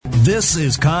This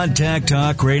is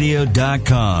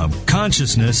ContactTalkRadio.com.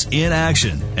 Consciousness in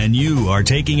action. And you are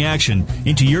taking action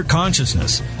into your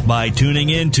consciousness by tuning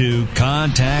into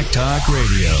Contact Talk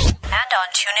Radio. And on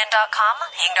TuneIn.com,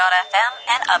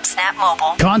 Ping.fm, and UpSnap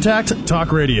Mobile. Contact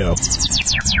Talk Radio.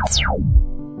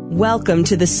 Welcome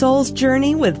to The Soul's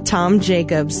Journey with Tom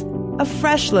Jacobs. A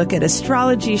fresh look at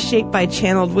astrology shaped by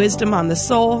channeled wisdom on the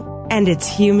soul and its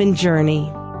human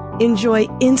journey. Enjoy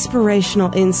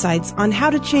inspirational insights on how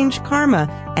to change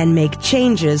karma and make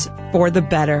changes for the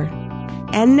better.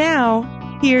 And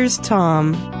now, here's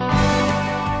Tom.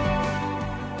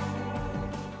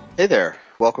 Hey there.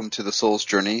 Welcome to The Soul's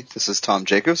Journey. This is Tom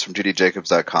Jacobs from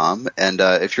judyjacobs.com. And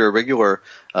if you're a regular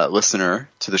listener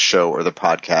to the show or the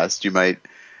podcast, you might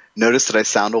notice that I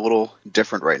sound a little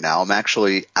different right now. I'm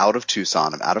actually out of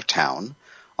Tucson. I'm out of town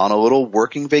on a little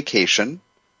working vacation.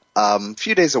 A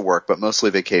few days of work, but mostly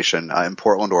vacation in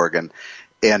Portland, Oregon,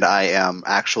 and I am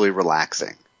actually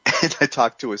relaxing. And I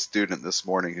talked to a student this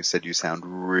morning who said, you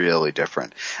sound really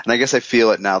different. And I guess I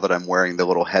feel it now that I'm wearing the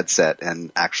little headset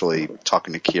and actually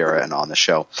talking to Kira and on the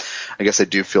show. I guess I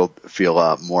do feel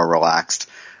more relaxed.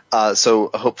 So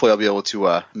hopefully I'll be able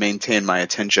to maintain my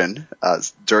attention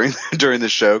during the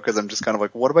show, because I'm just kind of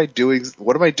like, what am I doing?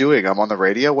 I'm on the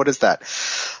radio. What is that?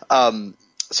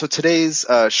 So today's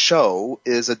show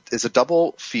is a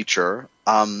double feature.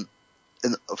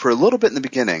 For a little bit in the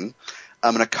beginning,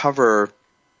 I'm going to cover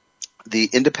the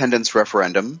independence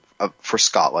referendum for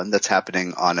Scotland that's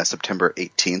happening on September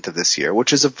 18th of this year,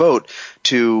 which is a vote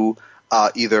to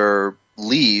either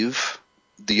leave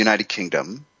the United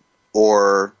Kingdom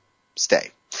or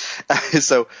stay.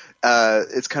 So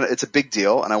it's a big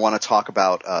deal, and I want to talk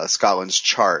about Scotland's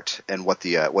chart and what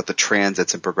the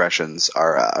transits and progressions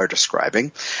are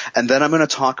describing. And then I'm going to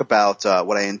talk about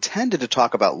what I intended to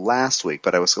talk about last week,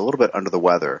 but I was a little bit under the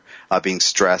weather, being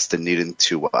stressed and needing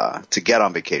to get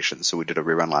on vacation. So we did a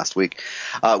rerun last week,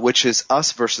 which is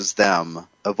Us versus Them: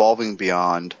 Evolving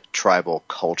Beyond Tribal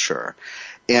Culture.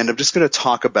 And I'm just going to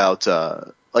talk about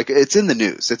it's in the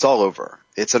news. It's all over.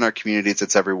 It's in our communities.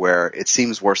 It's everywhere. It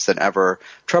seems worse than ever.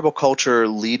 Tribal culture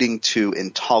leading to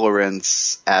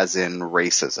intolerance, as in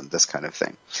racism, this kind of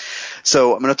thing.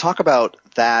 So I'm going to talk about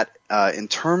that in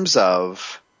terms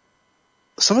of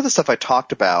some of the stuff I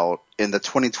talked about in the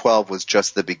 2012 was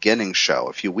just the beginning show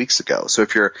a few weeks ago. So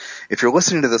if you're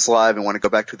listening to this live and want to go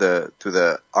back to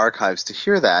the archives to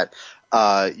hear that,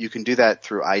 you can do that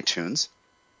through iTunes.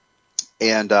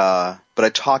 And but I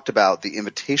talked about the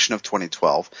invitation of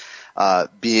 2012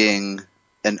 being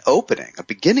an opening, a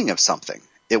beginning of something.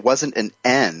 It wasn't an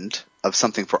end of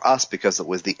something for us, because it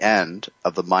was the end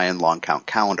of the Mayan long count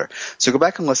calendar. So go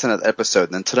back and listen to that episode,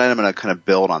 and then tonight I'm going to kind of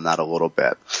build on that a little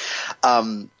bit.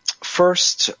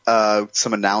 First,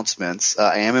 some announcements.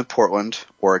 I am in Portland,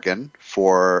 Oregon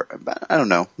for, I don't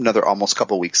know, another almost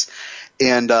couple weeks.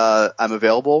 And I'm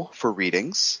available for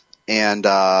readings and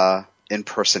in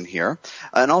person here.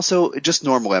 And also, just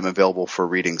normally I'm available for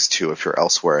readings too if you're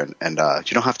elsewhere. And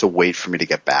you don't have to wait for me to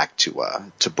get back to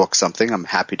book something. I'm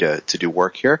happy to do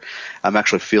work here. I'm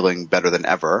actually feeling better than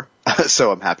ever,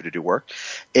 so I'm happy to do work.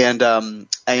 And I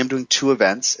am doing two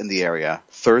events in the area.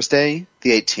 Thursday,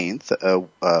 the 18th,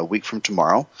 a week from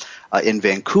tomorrow, in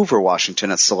Vancouver,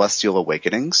 Washington at Celestial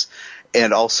Awakenings.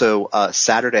 And also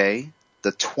Saturday,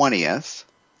 the 20th,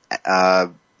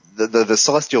 the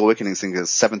Celestial Awakenings thing is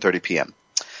 7:30 p.m.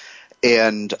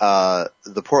 And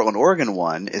the Portland, Oregon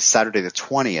one is Saturday the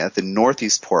 20th in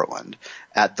Northeast Portland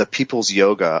at the People's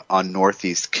Yoga on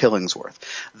Northeast Killingsworth.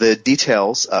 The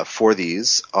details for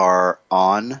these are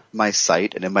on my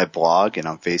site and in my blog and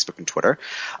on Facebook and Twitter.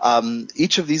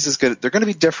 Each of these they're going to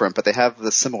be different, but they have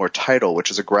the similar title,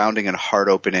 which is a grounding and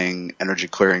heart-opening,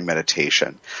 energy-clearing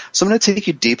meditation. So I'm going to take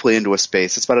you deeply into a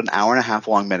space. It's about an hour and a half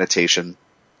long meditation.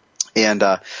 And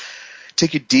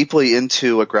take you deeply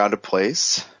into a grounded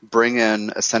place, bring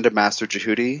in Ascended Master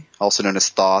Jehudi, also known as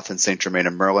Thoth and Saint Germain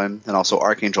and Merlin, and also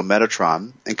Archangel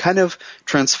Metatron, and kind of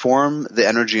transform the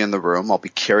energy in the room. I'll be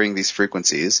carrying these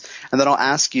frequencies, and then I'll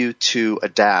ask you to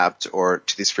adapt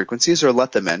to these frequencies or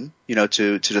let them in,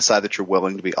 to decide that you're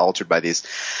willing to be altered by these.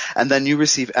 And then you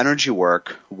receive energy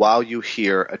work while you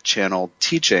hear a channeled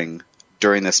teaching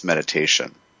during this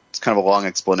meditation. It's kind of a long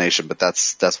explanation, but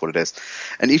that's what it is.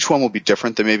 And each one will be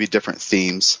different. There may be different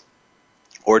themes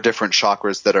or different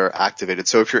chakras that are activated.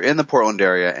 So if you're in the Portland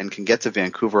area and can get to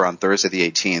Vancouver on Thursday the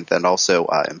 18th and also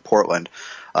in Portland,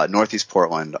 Northeast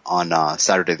Portland on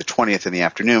Saturday the 20th in the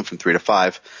afternoon from 3 to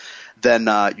 5, then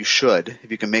you should. If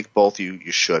you can make both,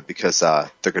 you should, because they're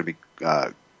going to be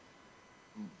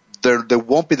they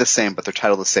won't be the same, but they're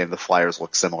titled the same. The flyers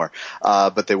look similar,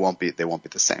 but they won't be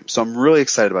the same. So I'm really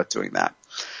excited about doing that.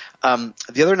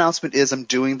 The other announcement is I'm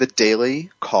doing the daily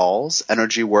calls,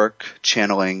 energy work,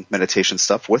 channeling, meditation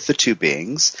stuff with the two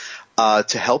beings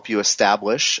to help you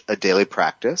establish a daily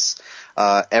practice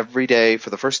every day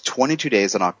for the first 22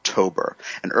 days in October.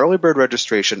 And early bird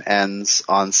registration ends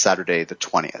on Saturday the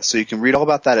 20th. So you can read all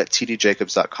about that at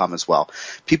tdjacobs.com as well.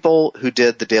 People who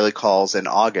did the daily calls in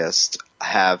August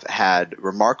have had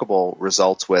remarkable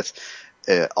results with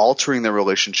altering their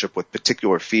relationship with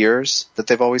particular fears that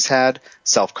they've always had,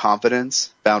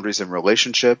 self-confidence, boundaries in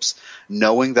relationships,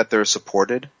 knowing that they're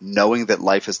supported, knowing that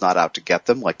life is not out to get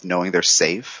them, like knowing they're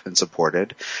safe and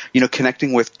supported,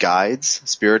 connecting with guides,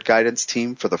 spirit guidance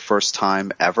team for the first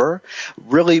time ever,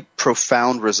 really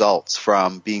profound results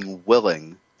from being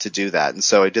willing to do that. And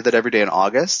so I did that every day in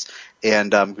August,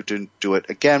 and I'm going to do it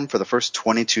again for the first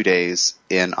 22 days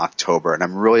in October. And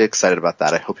I'm really excited about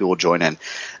that. I hope you will join in.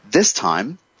 This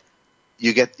time,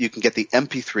 you can get the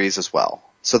MP3s as well.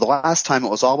 So the last time it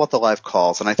was all about the live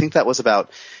calls, and I think that was about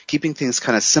keeping things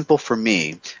kind of simple for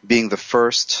me, being the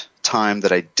first time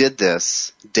that I did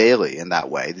this daily in that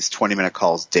way, these 20-minute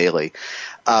calls daily.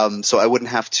 So I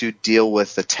wouldn't have to deal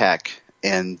with the tech.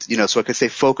 And, so I could stay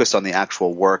focused on the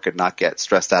actual work and not get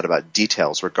stressed out about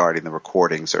details regarding the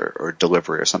recordings or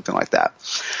delivery or something like that.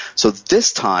 So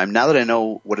this time, now that I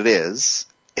know what it is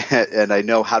and I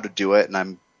know how to do it, and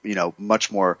I'm,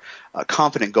 much more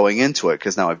confident going into it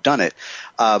because now I've done it,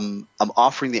 I'm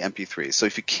offering the MP3. So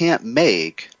if you can't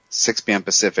make 6 p.m.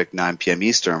 Pacific, 9 p.m.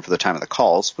 Eastern for the time of the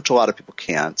calls, which a lot of people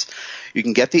can't, you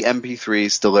can get the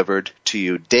MP3s delivered to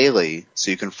you daily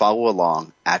so you can follow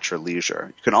along at your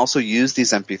leisure. You can also use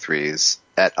these MP3s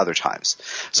at other times.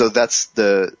 So that's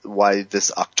why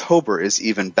this October is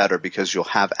even better, because you'll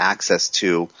have access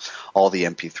to all the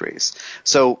MP3s.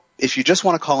 So if you just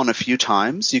want to call in a few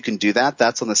times, you can do that.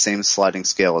 That's on the same sliding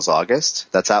scale as August.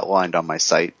 That's outlined on my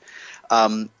site.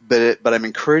 But I'm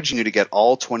encouraging you to get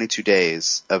all 22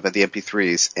 days of the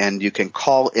MP3s, and you can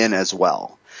call in as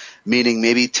well. Meaning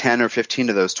maybe 10 or 15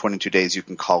 of those 22 days you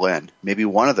can call in. Maybe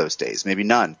one of those days, maybe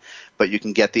none. But you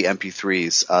can get the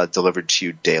MP3s delivered to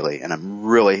you daily, and I'm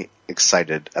really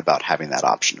excited about having that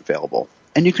option available.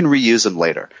 And you can reuse them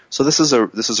later. So this is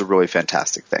a really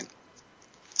fantastic thing.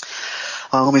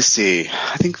 Let me see.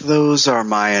 I think those are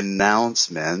my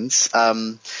announcements.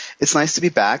 It's nice to be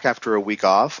back after a week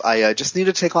off. I just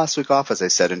needed to take last week off, as I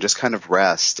said, and just kind of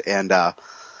rest. And I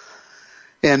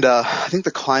think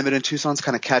the climate in Tucson's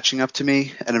kind of catching up to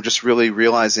me, and I'm just really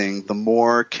realizing the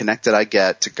more connected I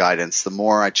get to guidance, the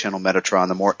more I channel Metatron,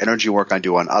 the more energy work I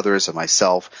do on others and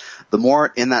myself, the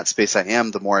more in that space I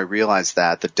am, the more I realize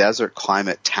that the desert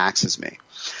climate taxes me.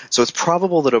 So it's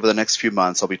probable that over the next few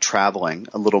months I'll be traveling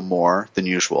a little more than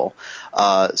usual.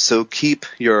 So keep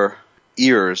your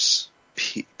ears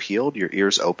peeled, your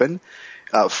ears open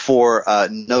for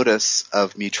notice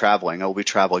of me traveling. I will be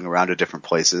traveling around to different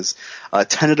places.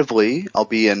 Tentatively, I'll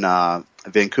be in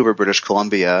Vancouver, British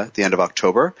Columbia at the end of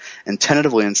October, and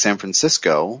tentatively in San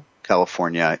Francisco,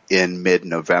 California in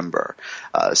mid-November.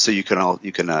 So you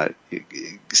can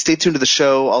stay tuned to the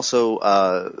show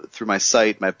also through my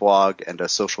site, my blog, and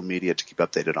social media to keep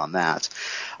updated on that.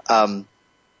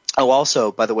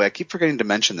 Also, by the way, I keep forgetting to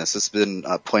mention this. This has been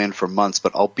planned for months,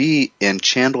 but I'll be in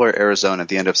Chandler, Arizona at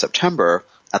the end of September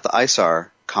at the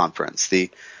ISAR conference. I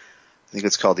think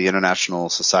it's called the International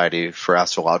Society for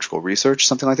Astrological Research,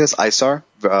 something like this, ISAR,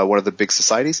 one of the big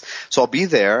societies. So I'll be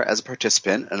there as a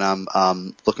participant, and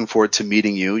I'm looking forward to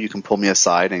meeting you. You can pull me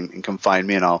aside and come find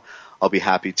me, and I'll be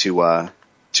happy to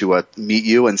meet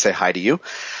you and say hi to you.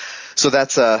 So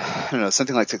that's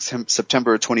something like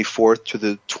September 24th to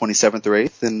the 27th or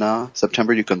 8th in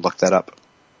September. You can look that up.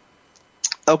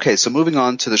 Okay, so moving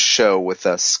on to the show with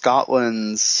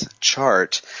Scotland's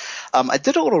chart. I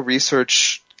did a little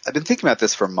research. I've been thinking about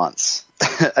this for months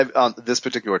on this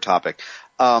particular topic.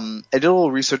 I did a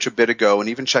little research a bit ago and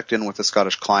even checked in with a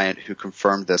Scottish client who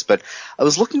confirmed this. But I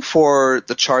was looking for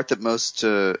the chart that most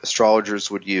astrologers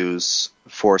would use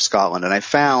for Scotland, and I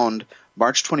found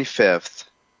March 25th,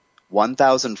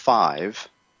 1005.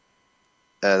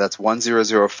 That's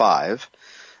 1005.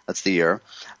 That's the year.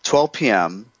 12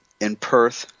 p.m. in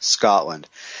Perth, Scotland.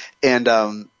 And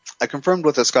I confirmed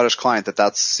with a Scottish client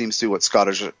that seems to be what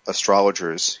Scottish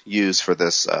astrologers use for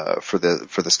this for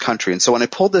this country. And so when I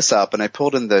pulled this up and I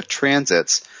pulled in the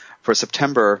transits for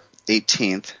September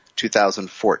 18th,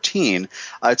 2014,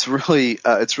 it's really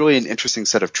an interesting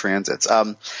set of transits.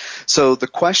 So the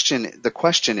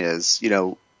question is,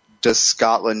 does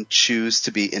Scotland choose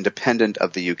to be independent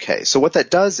of the UK? So what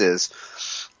that does is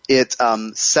it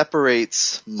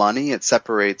separates money, it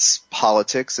separates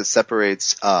politics, it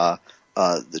separates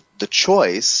the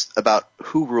choice about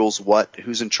who rules what,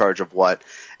 who's in charge of what,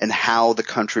 and how the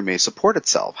country may support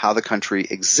itself, how the country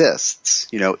exists.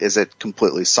 Is it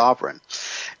completely sovereign?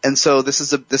 And so this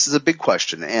is a big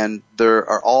question, and there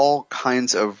are all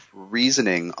kinds of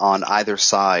reasoning on either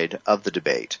side of the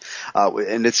debate.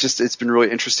 And it's been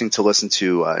really interesting to listen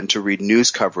to and to read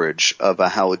news coverage of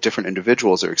how different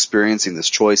individuals are experiencing this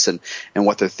choice and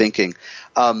what they're thinking.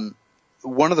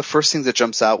 One of the first things that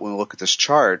jumps out when we look at this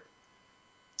chart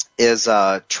is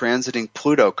transiting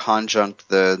Pluto conjunct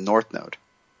the North Node,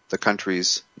 the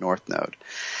country's North Node.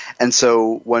 And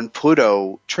so when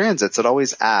Pluto transits, it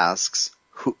always asks,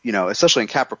 who, especially in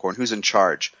Capricorn, who's in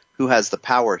charge? Who has the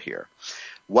power here?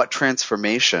 What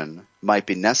transformation might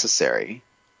be necessary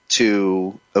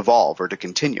to evolve or to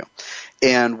continue?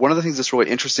 And one of the things that's really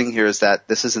interesting here is that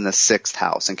this is in the 6th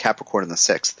house, and Capricorn in the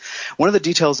 6th. One of the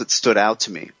details that stood out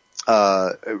to me,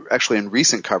 actually in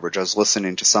recent coverage, I was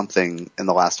listening to something in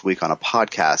the last week on a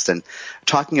podcast and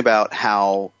talking about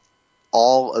how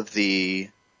all of the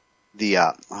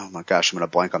oh my gosh, I'm going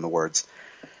to blank on the words,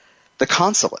 the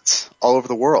consulates all over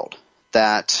the world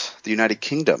that the United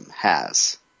Kingdom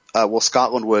has.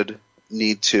 Scotland would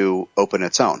need to open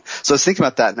its own. So I was thinking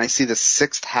about that, and I see the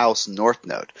 6th house North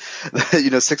Node,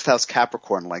 6th house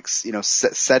Capricorn,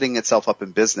 setting itself up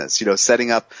in business,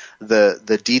 setting up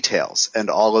the details and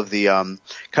all of the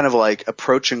kind of like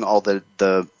approaching all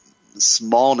the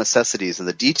small necessities and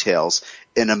the details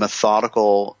in a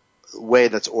methodical way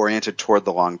that's oriented toward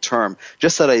the long term.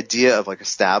 Just that idea of like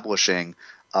establishing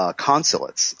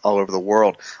consulates all over the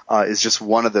world is just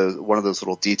one of those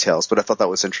little details. But I thought that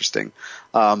was interesting.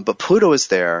 But Pluto is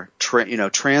there,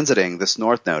 transiting this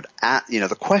North Node.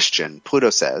 The question Pluto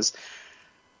says: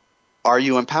 are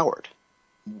you empowered?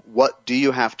 What do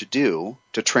you have to do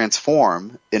to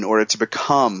transform in order to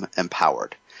become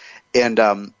empowered? And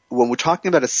when we're talking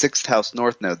about a 6th house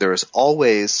North Node, there is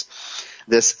always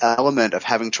this element of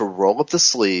having to roll up the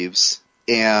sleeves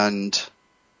and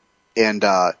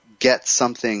get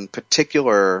something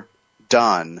particular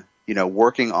done,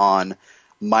 working on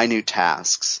minute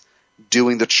tasks,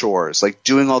 doing the chores, like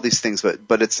doing all these things,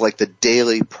 but it's like the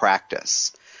daily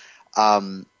practice.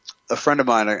 A friend of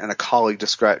mine and a colleague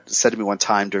said to me one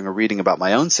time during a reading about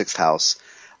my own 6th house,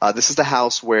 this is the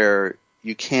house where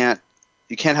you can't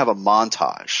have a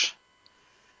montage,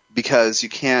 because you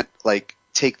can't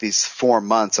take these 4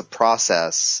 months of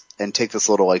process and take this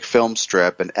little film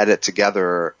strip and edit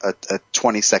together a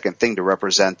 20-second thing to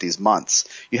represent these months.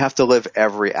 You have to live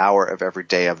every hour of every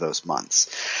day of those months.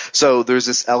 So there's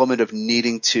this element of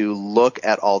needing to look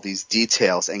at all these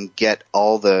details and get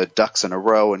all the ducks in a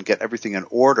row and get everything in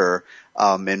order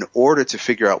to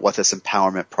figure out what this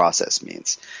empowerment process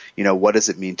means. What does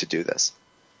it mean to do this?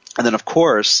 And then, of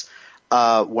course,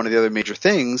 one of the other major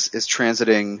things is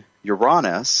transiting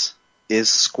Uranus is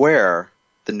square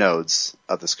the nodes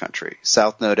of this country.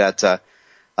 South Node at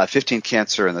 15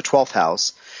 Cancer in the 12th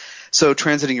house. So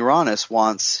transiting Uranus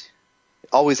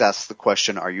always asks the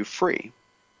question, are you free?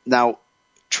 Now,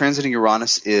 transiting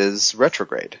Uranus is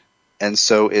retrograde, and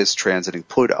so is transiting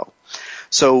Pluto.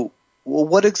 So,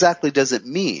 what exactly does it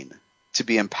mean to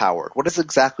be empowered? What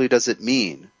exactly does it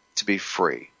mean to be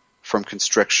free from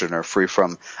constriction or free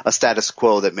from a status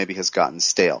quo that maybe has gotten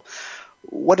stale?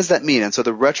 What does that mean? And so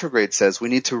the retrograde says we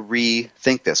need to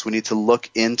rethink this. We need to look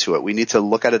into it. We need to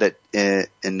look at it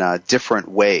in different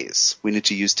ways. We need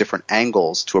to use different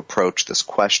angles to approach this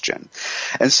question.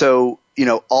 And so,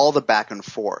 all the back and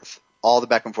forth.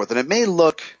 And it may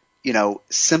look,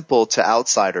 simple to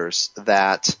outsiders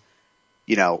that,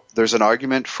 there's an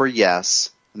argument for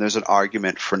yes and there's an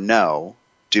argument for no.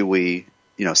 Do we,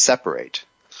 separate?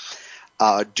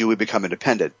 Do we become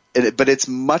independent? But it's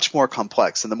much more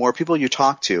complex, and the more people you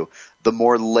talk to, the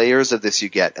more layers of this you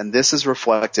get. And this is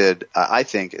reflected, I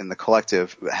think, in the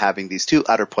collective having these two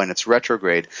outer planets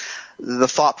retrograde. The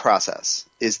thought process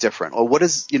is different. Well, what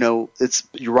is, it's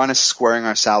Uranus squaring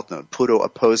our South Node, Pluto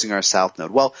opposing our South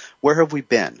Node. Well, where have we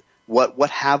been? What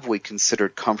have we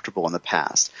considered comfortable in the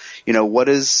past? What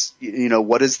is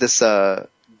this,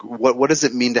 what does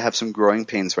it mean to have some growing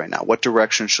pains right now? What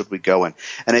direction should we go in?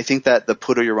 And I think that the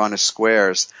Pluto-Uranus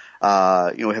squares, we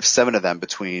have 7 of them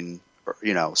between,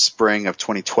 spring of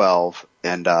 2012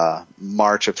 and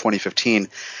March of 2015.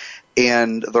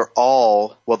 And they're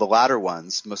all, the latter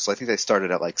ones, I think they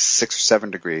started at 6 or 7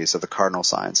 degrees of the cardinal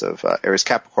signs of Aries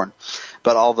Capricorn.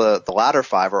 But all the latter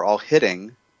 5 are all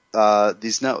hitting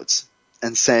these nodes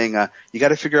and saying, you got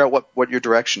to figure out what your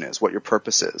direction is, what your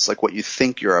purpose is, what you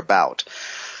think you're about.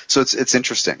 So it's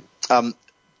interesting.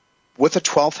 With a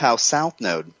 12th house South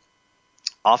Node,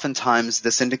 oftentimes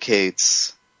this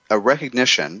indicates a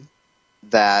recognition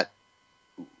that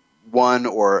one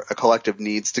or a collective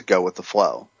needs to go with the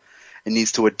flow. It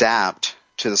needs to adapt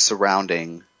to the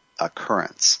surrounding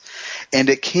currents. And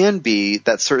it can be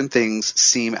that certain things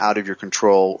seem out of your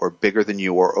control or bigger than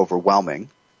you or overwhelming.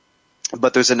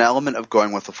 But there's an element of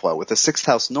going with the flow. With the 6th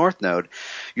house north node,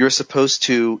 you're supposed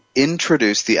to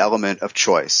introduce the element of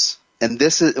choice. And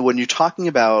this is when you're talking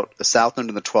about a south node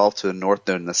in the 12th to a north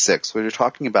node in the 6th, when you're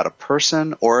talking about a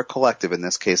person or a collective, in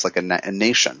this case, like a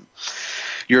nation,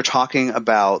 you're talking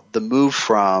about the move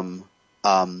from,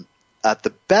 at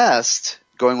the best,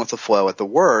 going with the flow, at the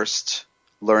worst,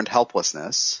 learned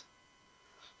helplessness.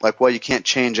 Like, well, you can't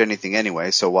change anything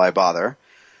anyway, so why bother?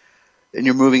 And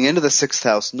you're moving into the 6th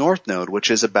house north node, which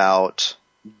is about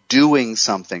doing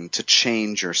something to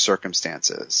change your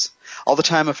circumstances. All the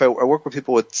time, if I work with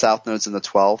people with south nodes in the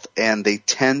 12th, and they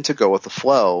tend to go with the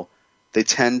flow, they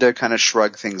tend to kind of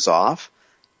shrug things off,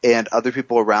 and other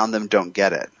people around them don't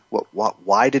get it.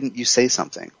 Why didn't you say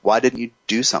something? Why didn't you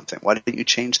do something? Why didn't you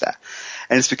change that?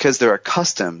 And it's because they're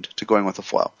accustomed to going with the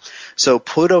flow. So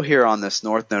Pluto here on this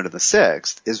north node of the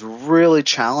 6th is really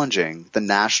challenging the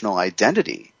national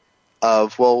identity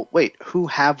of, well, wait, who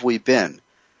have we been?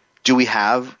 Do we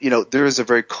have, there is a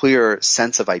very clear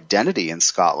sense of identity in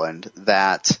Scotland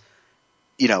that,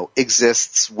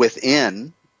 exists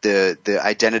within the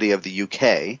identity of the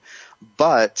UK,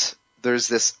 but there's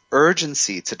this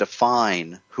urgency to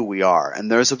define who we are. And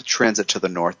there's a transit to the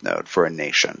north node for a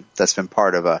nation that's been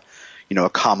part of a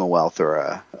commonwealth or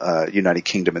a United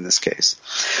Kingdom in this case.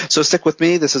 So stick with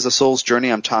me. This is A Soul's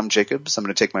Journey. I'm Tom Jacobs. I'm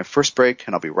going to take my first break,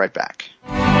 and I'll be right back.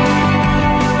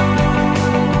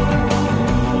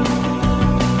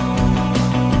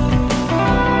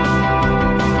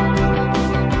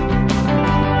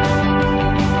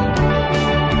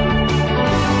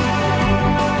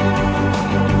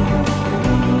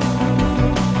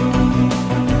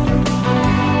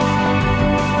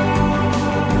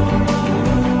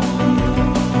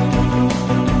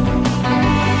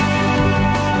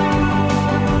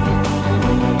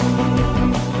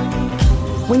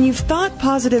 When you've thought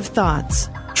positive thoughts,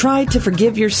 tried to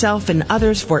forgive yourself and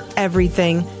others for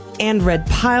everything, and read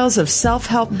piles of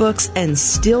self-help books and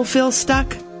still feel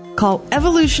stuck, call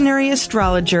evolutionary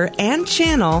astrologer and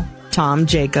channel Tom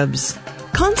Jacobs.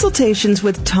 Consultations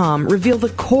with Tom reveal the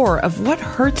core of what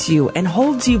hurts you and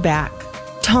holds you back.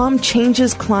 Tom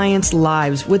changes clients'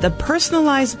 lives with a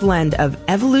personalized blend of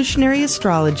evolutionary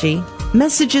astrology,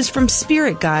 messages from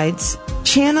spirit guides,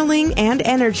 channeling and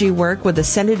energy work with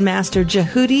Ascended Master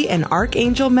Jehudi and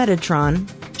Archangel Metatron,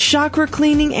 chakra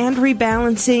cleaning and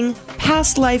rebalancing,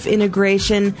 past life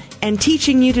integration, and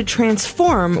teaching you to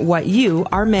transform what you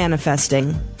are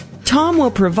manifesting. Tom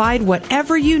will provide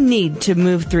whatever you need to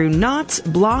move through knots,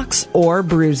 blocks, or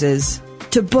bruises.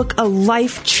 To book a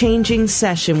life-changing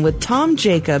session with Tom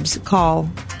Jacobs,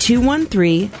 call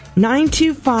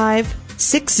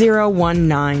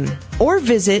 213-925-6019 or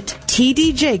visit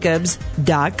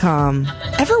tdjacobs.com.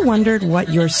 Ever wondered what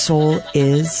your soul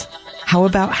is? How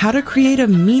about how to create a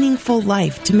meaningful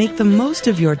life to make the most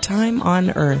of your time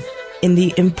on Earth? In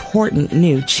the important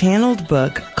new channeled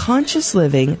book, Conscious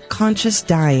Living, Conscious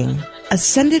Dying,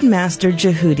 Ascended Master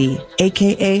Jehudi,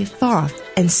 aka Thoth,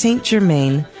 and Saint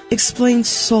Germain explains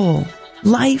soul,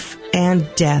 life, and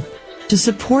death to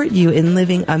support you in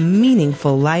living a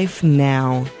meaningful life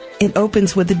now. It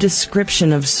opens with a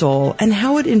description of soul and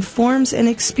how it informs and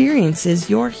experiences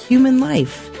your human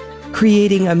life.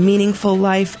 Creating a meaningful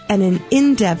life and an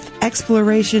in-depth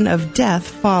exploration of death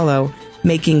follow,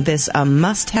 making this a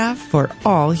must-have for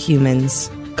all humans.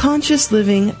 Conscious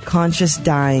Living, Conscious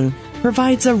Dying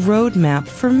provides a roadmap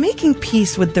for making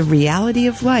peace with the reality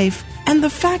of life and the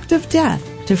fact of death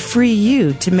to free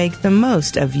you to make the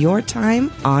most of your time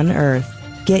on Earth.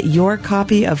 Get your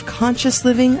copy of Conscious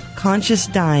Living, Conscious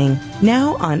Dying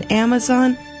now on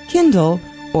Amazon, Kindle,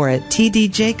 or at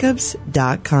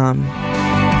tdjacobs.com.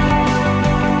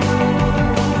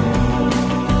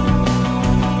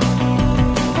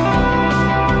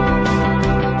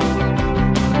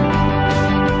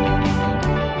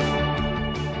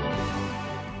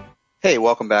 Hey,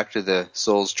 welcome back to the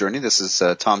Soul's Journey. This is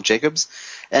Tom Jacobs,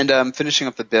 and I'm finishing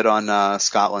up the bit on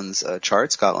Scotland's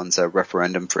chart, Scotland's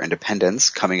referendum for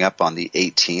independence coming up on the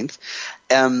 18th.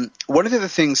 One of the other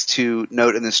things to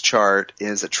note in this chart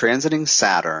is that transiting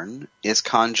Saturn is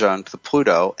conjunct the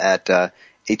Pluto at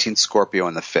 18 Scorpio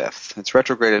on the 5th. It's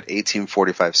retrograde at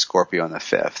 1845 Scorpio on the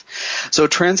 5th. So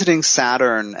transiting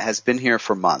Saturn has been here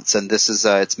for months, and this is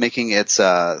it's making its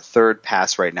third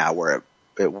pass right now, where it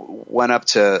went up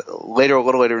to a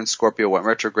little later in Scorpio, went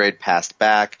retrograde, passed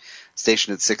back,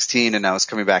 stationed at 16, and now it's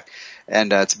coming back,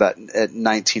 and it's about at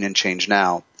 19 and change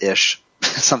now-ish.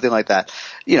 something like that,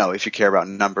 if you care about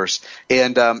numbers.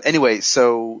 And anyway,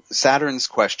 so Saturn's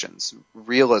questions,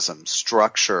 realism,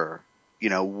 structure,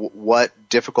 what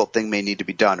difficult thing may need to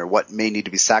be done or what may need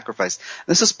to be sacrificed.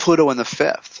 This is Pluto in the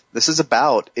fifth. This is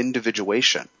about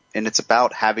individuation, and it's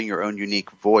about having your own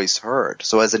unique voice heard.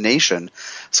 So as a nation,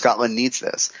 Scotland needs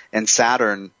this. And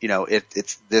Saturn,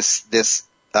 it's this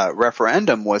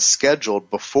referendum was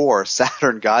scheduled before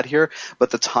Saturn got here,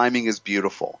 but the timing is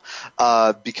beautiful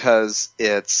because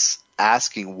it's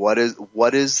asking what is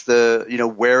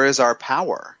the where is our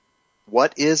power?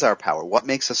 What is our power? What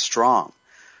makes us strong?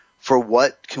 For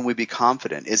what can we be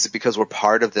confident? Is it because we're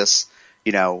part of this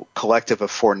collective of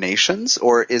four nations,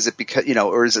 or is it because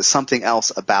or is it something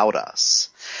else about us?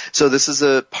 So this is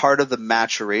a part of the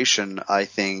maturation, I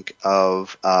think,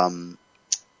 of the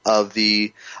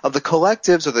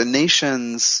collectives or the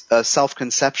nation's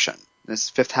self-conception. This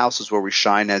fifth house is where we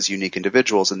shine as unique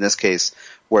individuals, in this case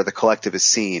where the collective is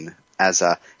seen as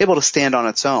able to stand on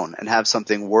its own and have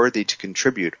something worthy to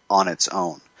contribute on its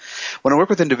own. When I work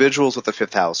with individuals with the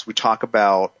fifth house, we talk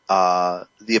about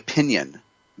the opinion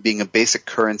being a basic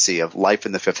currency of life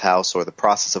in the fifth house, or the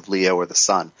process of Leo or the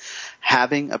sun.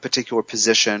 Having a particular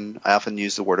position, I often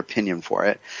use the word opinion for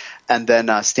it, and then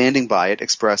standing by it,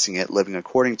 expressing it, living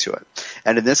according to it.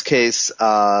 And in this case,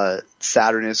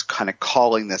 Saturn is kind of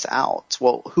calling this out.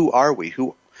 Well, who are we?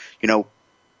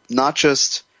 Not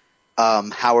just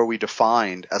how are we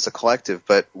defined as a collective,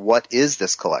 but what is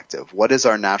this collective? What is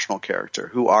our national character?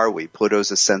 Who are we?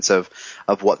 Pluto's a sense of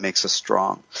what makes us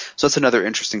strong. So that's another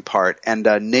interesting part. And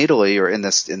natally, or in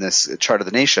this chart of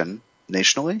the nation,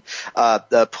 nationally,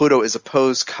 Pluto is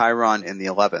opposed Chiron in the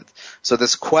 11th. So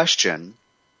this question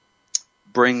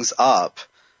brings up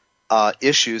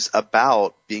issues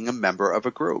about being a member of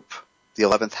a group. The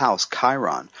 11th house,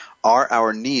 Chiron. Are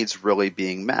our needs really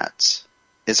being met?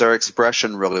 Is our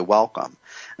expression really welcome?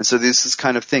 And so this is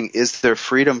kind of thing, is there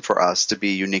freedom for us to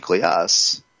be uniquely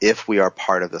us if we are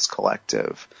part of this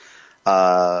collective?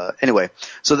 Anyway,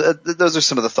 so those are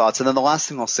some of the thoughts. And then the last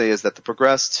thing I'll say is that the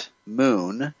progressed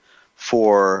moon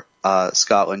for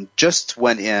Scotland just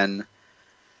went in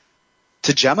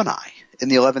to Gemini in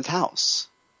the 11th house.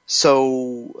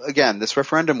 So again, this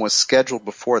referendum was scheduled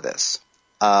before this,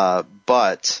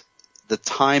 but the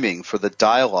timing for the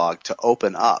dialogue to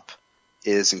open up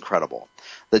is incredible.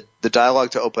 The dialogue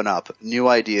to open up, new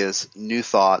ideas, new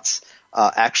thoughts.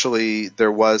 Actually,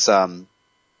 there was a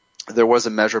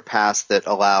measure passed that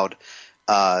allowed,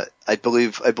 I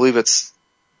believe it's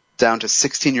down to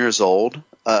 16 years old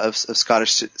of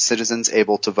Scottish citizens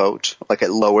able to vote. Like,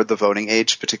 it lowered the voting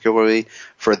age, particularly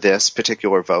for this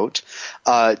particular vote.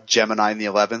 Gemini in the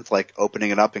 11th, like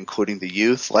opening it up, including the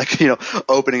youth,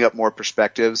 opening up more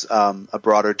perspectives, a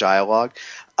broader dialogue.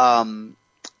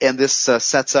 And this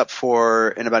sets up for,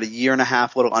 in about a year and a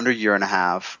half, a little under a year and a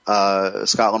half,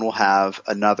 Scotland will have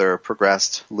another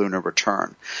progressed lunar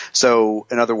return. So,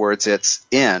 in other words, it's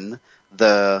in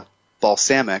the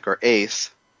balsamic, or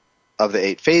eighth, of the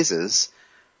 8 phases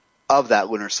of that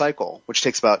lunar cycle, which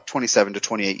takes about 27 to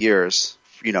 28 years,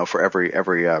 for every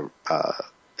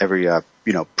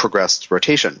progressed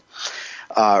rotation,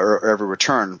 or every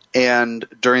return. And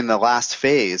during the last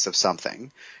phase of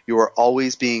something, you're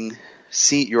always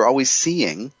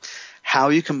seeing how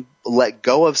you can let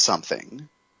go of something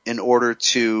in order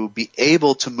to be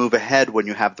able to move ahead when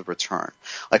you have the return.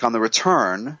 Like on the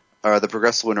return, or the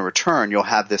progressive lunar return, you'll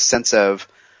have this sense of,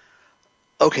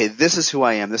 okay, this is who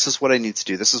I am, this is what I need to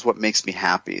do, this is what makes me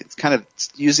happy. It's kind of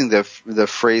using the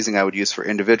phrasing I would use for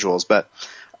individuals, but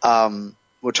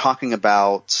we're talking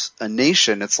about a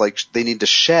nation. It's like they need to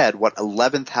shed what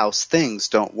 11th house things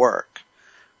don't work.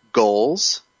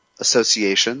 Goals,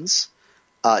 associations,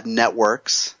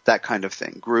 networks, that kind of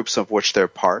thing, groups of which they're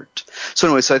part. So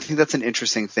anyway, so I think that's an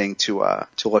interesting thing to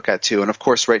look at too. And of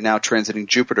course, right now, transiting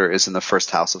Jupiter is in the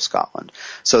first house of Scotland.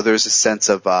 So there's a sense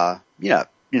of,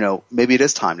 maybe it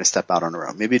is time to step out on our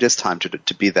own. Maybe it is time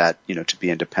to be that, to be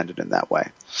independent in that way.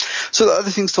 So the other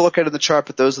things to look at in the chart,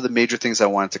 but those are the major things I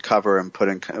wanted to cover and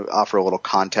offer a little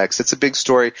context. It's a big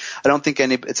story. I don't think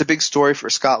it's a big story for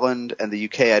Scotland and the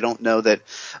UK. I don't know that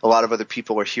a lot of other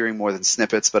people are hearing more than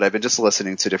snippets, but I've been just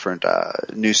listening to different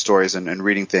news stories and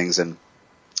reading things, and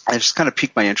I just kind of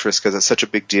piqued my interest because it's such a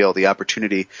big deal, the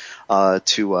opportunity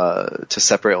to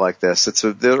separate like this. It's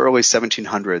the early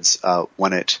 1700s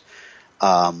when it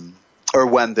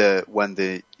when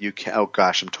the UK, oh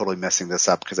gosh, I'm totally messing this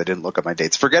up because I didn't look at my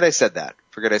dates. Forget I said that.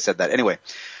 Anyway.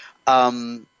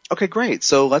 Okay, great.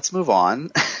 So let's move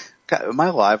on. God, am I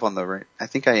live on the right? I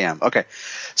think I am. Okay.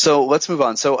 So let's move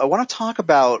on. So I want to talk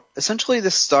about, essentially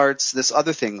this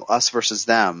other thing, us versus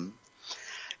them.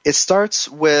 It starts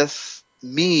with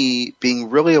me being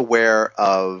really aware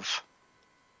of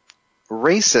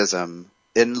racism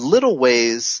in little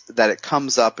ways that it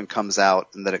comes up and comes out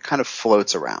and that it kind of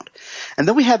floats around. And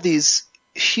then we have these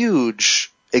huge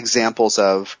examples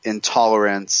of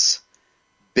intolerance,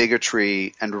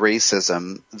 bigotry, and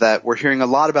racism that we're hearing a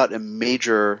lot about in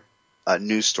major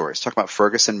news stories. Talking about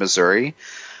Ferguson, Missouri,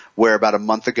 where about a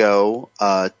month ago,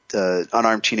 an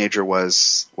unarmed teenager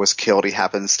was killed. He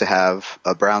happens to have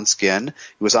brown skin.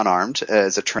 He was unarmed,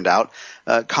 as it turned out,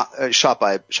 shot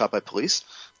by police.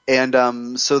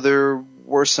 And so there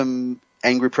were some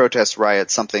angry protests,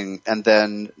 riots, something, and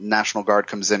then National Guard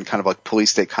comes in, kind of like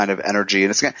police state kind of energy,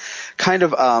 and it's kind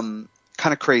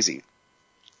of crazy.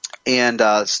 And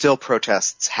still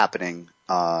protests happening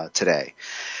today.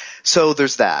 So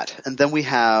there's that. And then we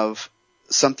have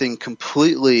something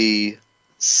completely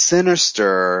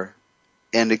sinister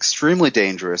and extremely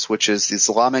dangerous, which is the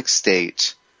Islamic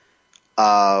State,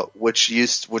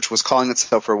 which was calling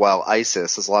itself for a while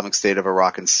ISIS, Islamic State of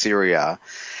Iraq and Syria.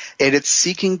 And it's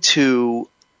seeking to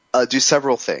do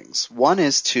several things. One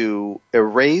is to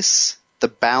erase the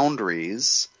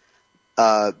boundaries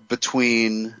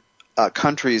between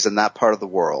countries in that part of the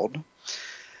world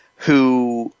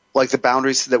who, like the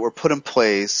boundaries that were put in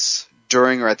place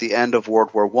during or at the end of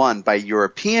World War I by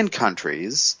European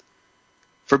countries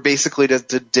for basically to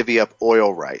divvy up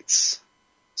oil rights.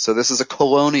 So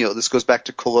this goes back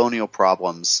to colonial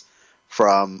problems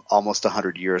from almost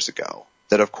 100 years ago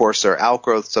that, of course, are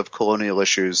outgrowths of colonial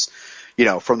issues,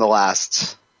 from the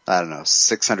last,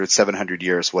 600, 700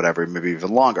 years, whatever, maybe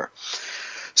even longer.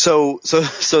 So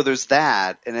there's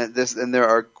that, and there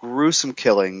are gruesome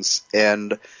killings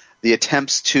and the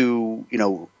attempts to,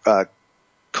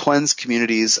 cleanse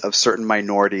communities of certain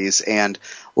minorities and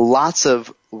lots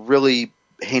of really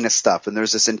heinous stuff. And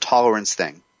there's this intolerance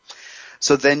thing.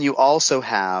 So then you also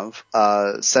have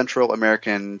Central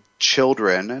American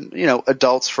children and,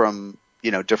 adults from,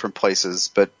 different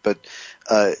places, but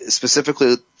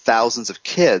specifically thousands of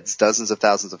kids, dozens of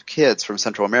thousands of kids from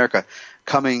Central America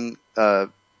coming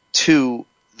to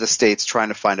the States trying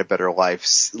to find a better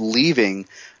life, leaving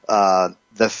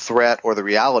the threat or the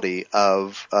reality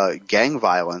of gang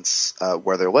violence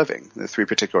where they're living, the three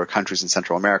particular countries in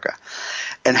Central America,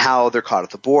 and how they're caught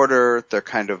at the border. They're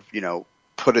kind of,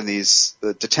 put in these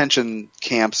detention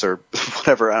camps or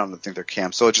whatever. I don't think they're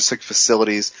camps. So it's just like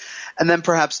facilities, and then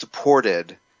perhaps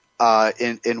deported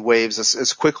in waves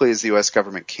as quickly as the U.S.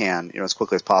 government can, as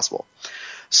quickly as possible.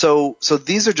 So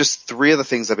these are just three of the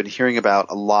things I've been hearing about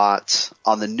a lot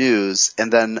on the news.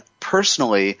 And then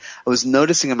personally, I was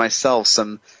noticing in myself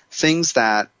some things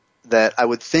that I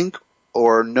would think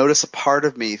or notice a part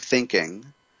of me thinking,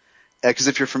 because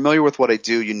if you're familiar with what I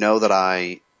do, you know that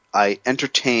I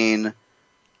entertain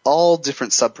all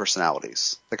different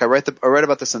subpersonalities. Like I write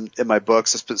about this in my books,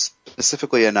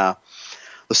 specifically in The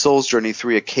Soul's Journey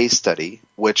 3, a case study,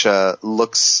 which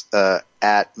looks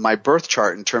at my birth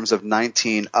chart in terms of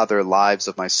 19 other lives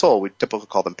of my soul. We typically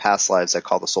call them past lives. I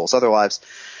call the soul's other lives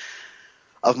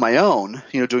of my own,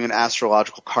 doing an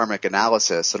astrological karmic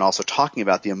analysis and also talking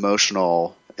about the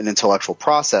emotional and intellectual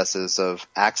processes of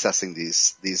accessing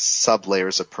these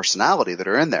sub-layers of personality that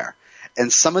are in there.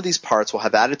 And some of these parts will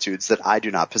have attitudes that I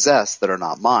do not possess, that are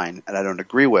not mine, and I don't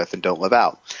agree with and don't live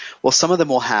out. Well, some of them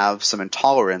will have some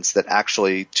intolerance that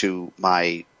actually, to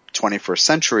my 21st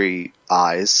century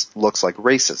eyes, looks like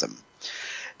racism.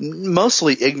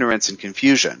 Mostly ignorance and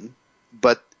confusion,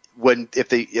 but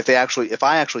if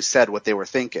I actually said what they were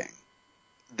thinking,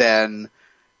 then,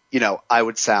 I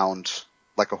would sound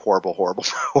like a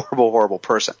horrible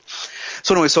person.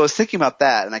 So anyway, so I was thinking about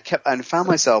that, and found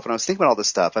myself, when I was thinking about all this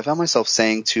stuff, I found myself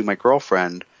saying to my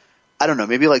girlfriend, I don't know,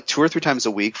 maybe like 2 or 3 times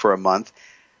a week for a month,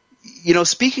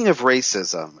 speaking of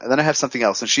racism, and then I have something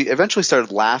else. And she eventually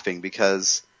started laughing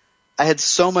because I had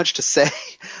so much to say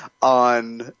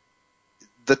on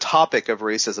the topic of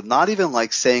racism, not even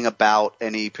like saying about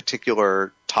any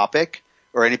particular topic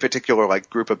or any particular like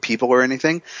group of people or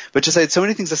anything, but just I had so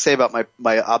many things to say about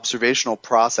my observational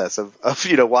process of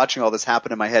watching all this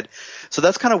happen in my head. So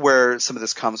that's kind of where some of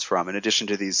this comes from, in addition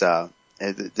to these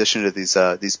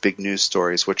big news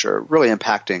stories, which are really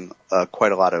impacting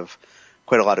quite a lot of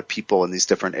people in these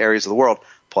different areas of the world,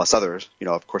 plus others.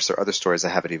 Of course, there are other stories I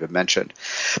haven't even mentioned.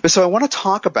 But so I want to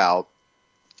talk about,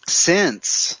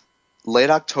 since late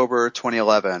October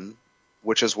 2011,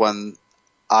 which is when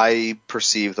I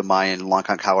perceive the Mayan long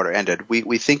count calendar ended.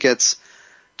 We think it's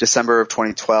December of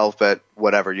 2012, but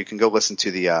whatever. You can go listen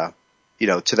to the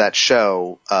to that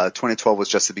show. 2012 was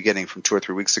just the beginning from 2 or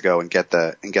 3 weeks ago, and get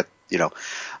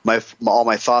all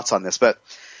my thoughts on this. But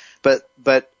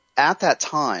at that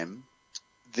time,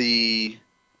 the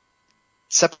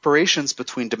separations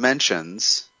between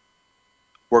dimensions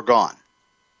were gone.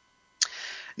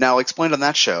 Now, I explained on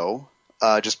that show,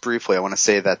 just briefly, I want to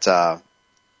say that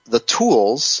the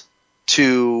tools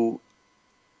to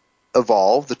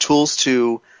evolve, the tools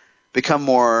to become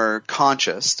more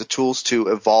conscious, the tools to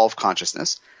evolve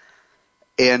consciousness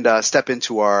and step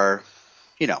into our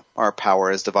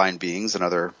power as divine beings and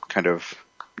other kind of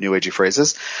new agey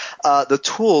phrases, the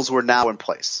tools were now in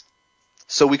place.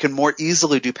 So we can more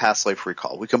easily do past life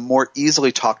recall. We can more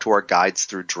easily talk to our guides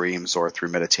through dreams or through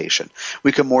meditation.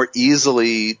 We can more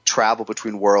easily travel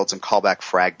between worlds and call back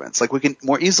fragments. Like we can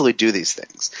more easily do these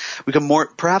things. We can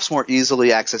perhaps more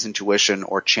easily access intuition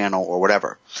or channel or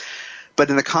whatever. But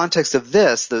in the context of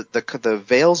this, the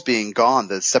veils being gone,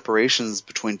 the separations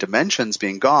between dimensions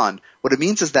being gone, what it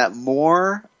means is that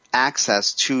more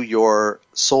access to your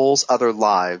soul's other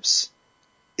lives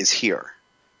is here.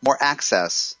 More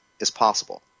access is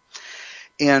possible.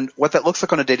 And what that looks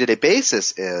like on a day-to-day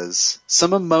basis is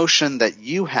some emotion that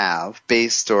you have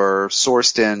based or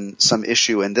sourced in some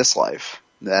issue in this life,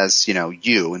 as you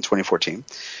in 2014,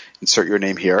 insert your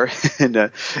name here, in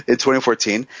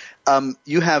 2014,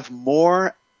 you have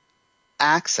more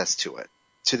access to it,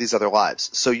 to these other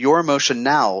lives. So your emotion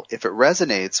now, if it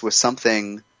resonates with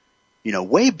something,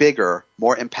 way bigger,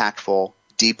 more impactful,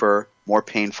 deeper, more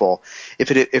painful, if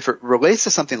it relates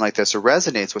to something like this or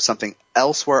resonates with something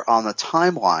elsewhere on the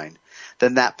timeline,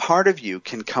 then that part of you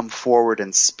can come forward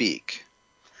and speak.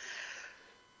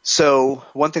 So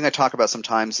one thing I talk about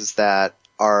sometimes is that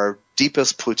our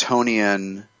deepest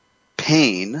Plutonian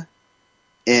pain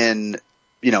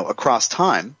across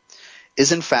time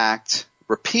is in fact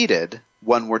repeated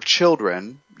when we're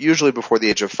children, usually before the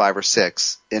age of 5 or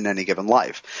 6 in any given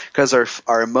life. Because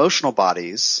our emotional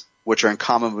bodies, which are in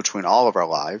common between all of our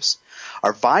lives,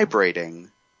 are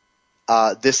vibrating,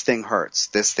 this thing hurts,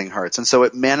 this thing hurts. And so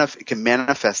it can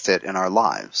manifest it in our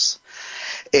lives.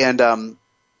 And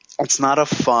it's not a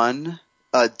fun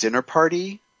dinner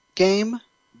party game,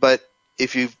 but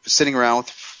if you're sitting around with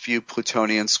a few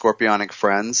Plutonian Scorpionic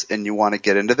friends and you want to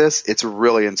get into this, it's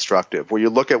really instructive. Where you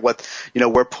look at what,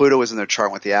 where Pluto is in their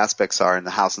chart, what the aspects are in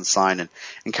the house and sign, and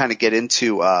kind of get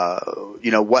into,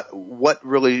 what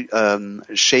really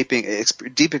shaping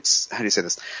how do you say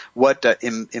this? What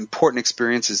important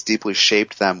experiences deeply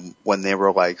shaped them when they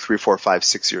were like 3, 4, 5,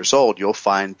 6 years old. You'll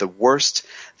find the worst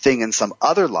thing in some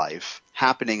other life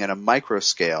happening at a micro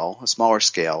scale, a smaller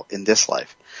scale in this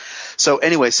life. So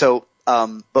anyway,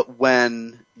 but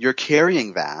when you're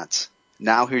carrying that,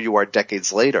 now here you are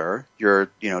decades later, you're,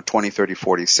 20, 30,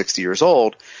 40, 60 years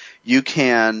old, you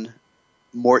can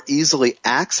more easily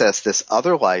access this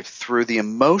other life through the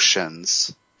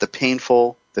emotions, the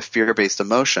painful, the fear-based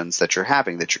emotions that you're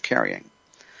having, that you're carrying.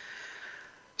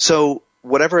 So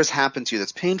whatever has happened to you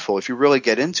that's painful, if you really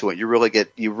get into it, you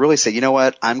really say, you know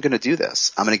what, I'm going to do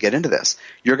this. I'm going to get into this.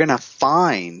 You're going to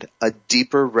find a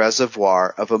deeper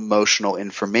reservoir of emotional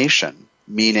information,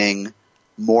 meaning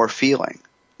more feeling,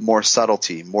 more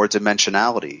subtlety, more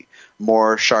dimensionality,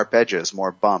 more sharp edges,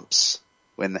 more bumps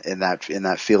in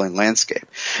that feeling landscape.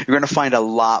 You're going to find a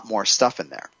lot more stuff in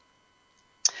there.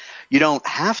 You don't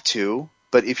have to,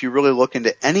 but if you really look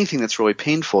into anything that's really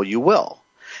painful, you will.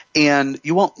 And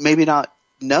you won't maybe not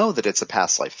know that it's a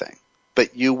past life thing,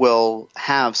 but you will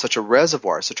have such a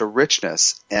reservoir, such a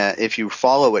richness if you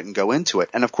follow it and go into it.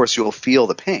 And of course, you'll feel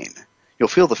the pain. You'll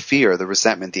feel the fear, the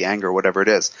resentment, the anger, whatever it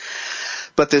is.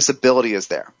 But this ability is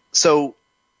there. So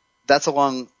that's a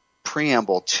long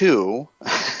preamble to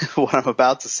what I'm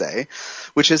about to say,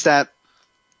 which is that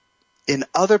in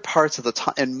other parts of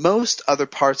in most other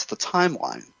parts of the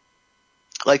timeline,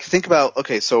 like think about,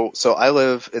 okay, so I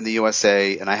live in the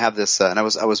USA and I have this, and I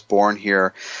was born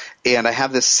here, and I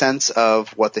have this sense of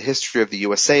what the history of the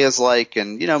USA is like,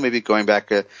 and maybe going back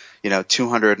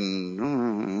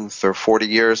 240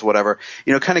 years, whatever,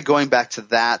 kind of going back to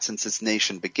that since its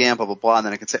nation began, blah blah blah, and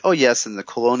then I can say, oh yes, in the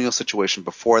colonial situation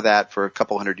before that for a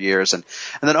couple hundred years, and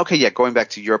then okay, yeah, going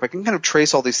back to Europe, I can kind of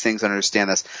trace all these things and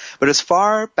understand this. But as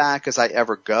far back as I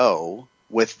ever go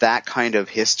with that kind of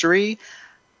history,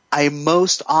 I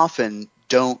most often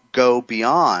don't go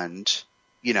beyond,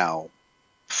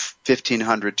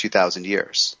 1,500, 2,000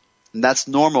 years. And that's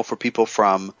normal for people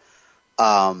from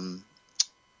kind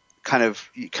of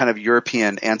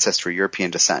European ancestry,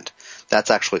 European descent. That's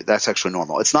actually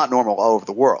normal. It's not normal all over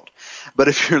the world. But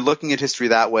if you're looking at history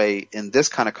that way in this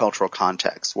kind of cultural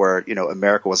context where,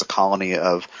 America was a colony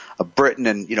of Britain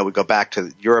and, we go back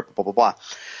to Europe, blah, blah, blah,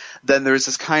 then there's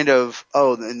this kind of,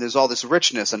 and there's all this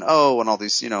richness and all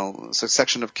these,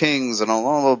 succession of kings and all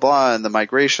blah, blah, blah, and the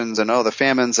migrations and the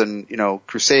famines and,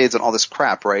 crusades and all this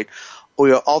crap, right?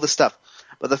 All this stuff.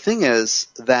 But the thing is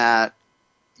that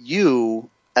you,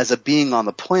 as a being on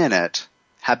the planet,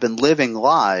 have been living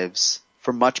lives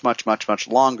for much, much, much, much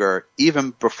longer,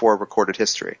 even before recorded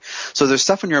history. So there's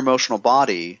stuff in your emotional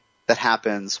body that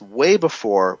happens way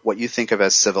before what you think of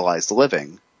as civilized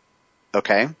living.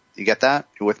 Okay? You get that?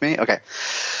 You with me? Okay.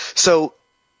 So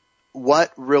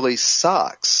what really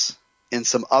sucks in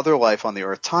some other life on the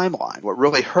Earth timeline, what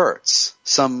really hurts,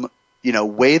 some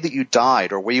way that you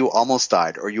died, or way you almost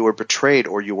died, or you were betrayed,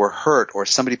 or you were hurt, or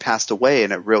somebody passed away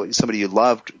and somebody you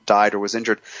loved died or was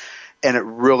injured, and it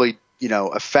really,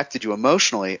 affected you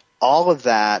emotionally, all of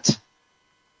that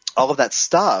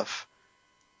stuff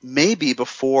may be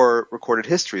before recorded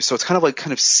history. So it's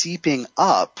kind of seeping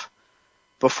up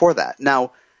before that.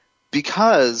 Now,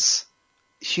 because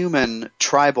human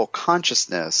tribal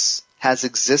consciousness has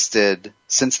existed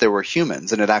since there were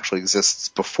humans, and it actually exists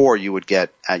before you would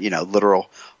get, literal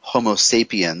Homo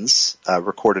sapiens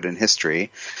recorded in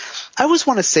history. I always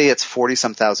want to say it's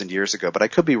 40-some thousand years ago, but I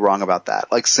could be wrong about that.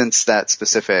 Since that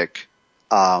specific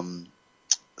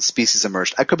species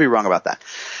emerged, I could be wrong about that.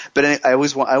 But I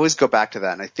always go back to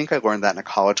that, and I think I learned that in a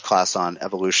college class on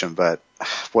evolution. But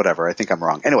whatever, I think I'm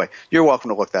wrong. Anyway, you're welcome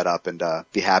to look that up and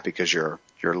be happy because you're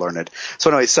learned. So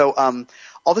anyway,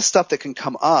 all this stuff that can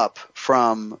come up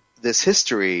from this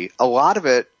history, a lot of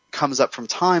it comes up from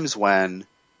times when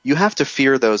you have to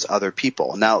fear those other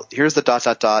people. Now, here's the ...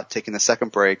 taking the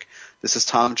second break. This is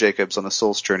Tom Jacobs on the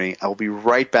Soul's Journey. I will be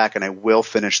right back, and I will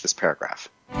finish this paragraph.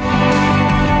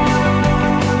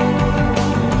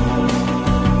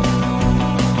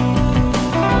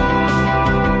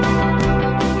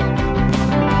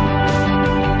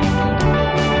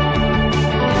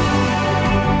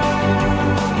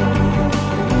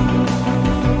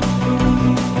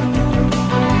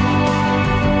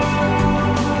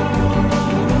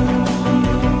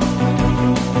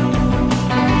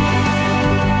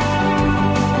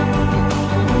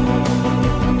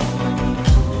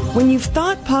 When you've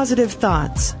thought positive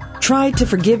thoughts, tried to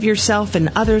forgive yourself and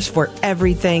others for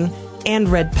everything, and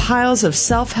read piles of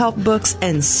self-help books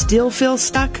and still feel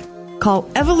stuck, call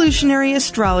evolutionary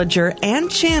astrologer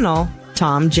and channel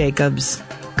Tom Jacobs.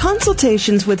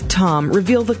 Consultations with Tom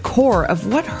reveal the core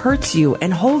of what hurts you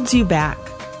and holds you back.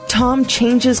 Tom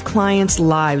changes clients'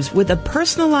 lives with a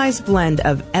personalized blend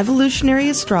of evolutionary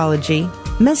astrology,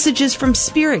 messages from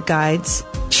spirit guides,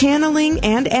 channeling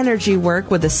and energy work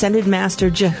with Ascended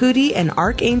Master Jehudi and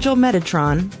Archangel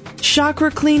Metatron, chakra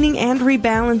cleaning and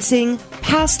rebalancing,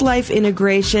 past life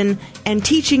integration, and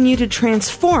teaching you to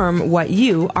transform what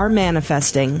you are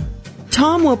manifesting.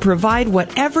 Tom will provide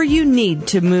whatever you need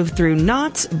to move through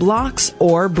knots, blocks,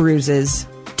 or bruises.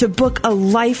 To book a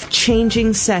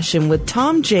life-changing session with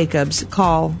Tom Jacobs,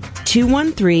 call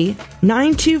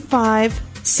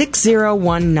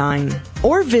 213-925-6019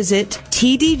 or visit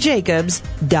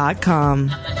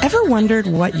tdjacobs.com. Ever wondered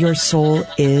what your soul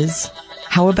is?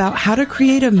 How about how to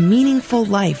create a meaningful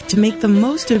life to make the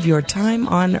most of your time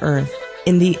on Earth?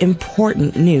 In the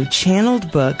important new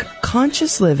channeled book,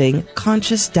 Conscious Living,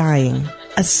 Conscious Dying,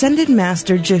 Ascended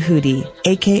Master Jehudi,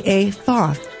 a.k.a.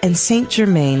 Thoth and Saint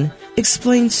Germain,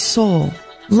 explains soul,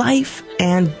 life,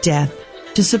 and death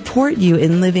to support you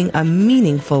in living a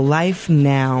meaningful life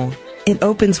now. It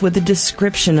opens with a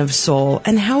description of soul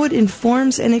and how it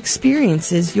informs and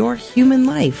experiences your human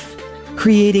life.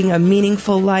 Creating a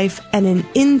meaningful life and an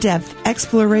in-depth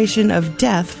exploration of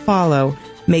death follow,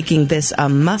 making this a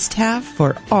must-have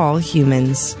for all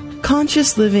humans.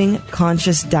 Conscious Living,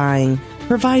 Conscious Dying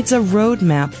provides a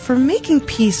roadmap for making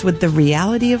peace with the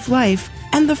reality of life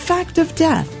and the fact of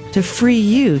death to free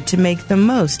you to make the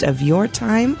most of your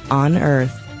time on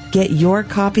Earth. Get your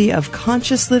copy of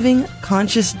Conscious Living,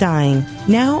 Conscious Dying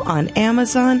now on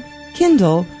Amazon,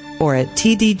 Kindle, or at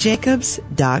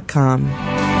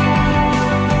tdjacobs.com.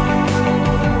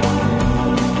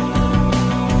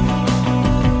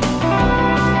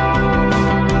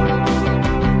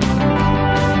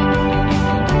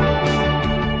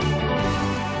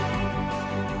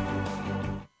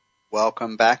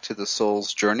 Welcome back to the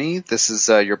Soul's Journey. This is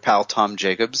your pal Tom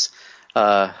Jacobs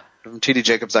from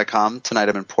tdjacobs.com. Tonight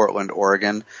I'm in Portland,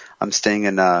 Oregon. I'm staying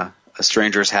in a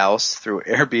stranger's house through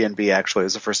Airbnb, actually.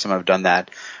 It's the first time I've done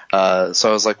that. So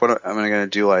I was like, what am I going to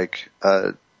do?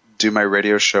 Do my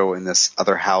radio show in this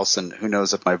other house, and who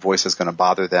knows if my voice is going to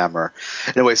bother them or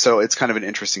anyway. So it's kind of an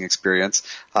interesting experience.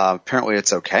 Apparently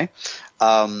it's okay.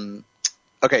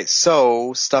 Okay,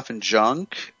 so stuff and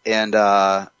junk and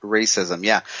racism.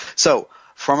 Yeah. So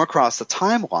from across the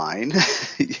timeline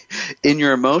in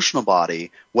your emotional body,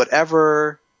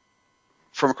 whatever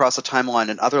from across the timeline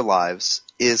in other lives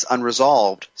is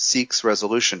unresolved seeks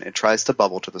resolution. It tries to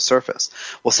bubble to the surface.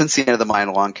 Well, since the end of the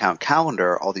Mayan long count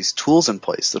calendar, all these tools in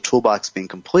place, the toolbox being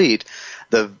complete,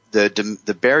 the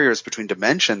barriers between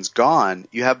dimensions gone,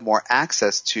 you have more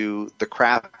access to the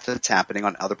crap that's happening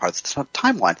on other parts of the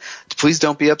timeline. Please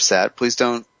don't be upset. Please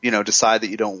don't, decide that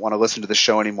you don't want to listen to the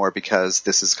show anymore because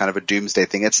this is kind of a doomsday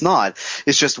thing. It's not.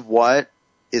 It's just what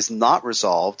is not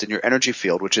resolved in your energy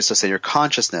field, which is to say your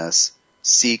consciousness,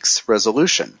 seeks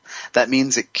resolution. That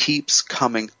means it keeps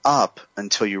coming up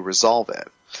until you resolve it.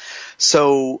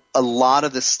 So a lot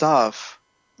of the stuff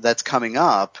that's coming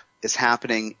up is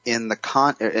happening in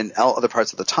other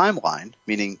parts of the timeline,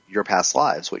 meaning your past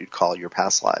lives, what you'd call your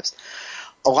past lives.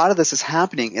 A lot of this is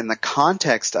happening in the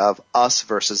context of us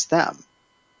versus them.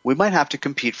 We might have to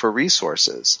compete for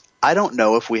resources. I don't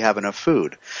know if we have enough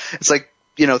food. It's like,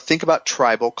 think about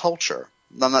tribal culture.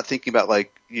 I'm not thinking about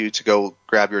like you to go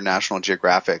grab your National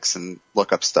Geographics and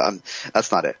look up stuff.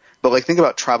 That's not it. But like think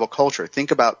about tribal culture.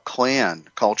 Think about clan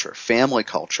culture, family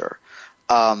culture.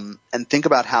 And think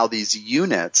about how these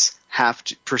units have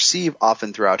to perceive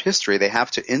often throughout history. They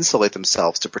have to insulate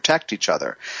themselves to protect each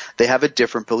other. They have a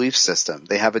different belief system.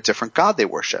 They have a different god they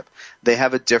worship. They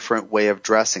have a different way of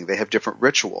dressing. They have different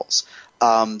rituals.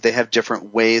 They have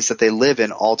different ways that they live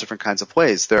in all different kinds of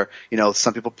ways.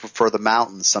 Some people prefer the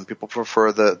mountains. Some people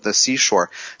prefer the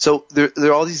seashore. So there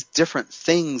are all these different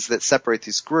things that separate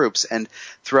these groups. And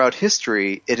throughout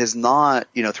history, it is not,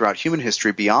 throughout human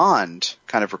history beyond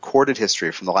kind of recorded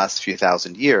history from the last few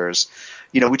thousand years,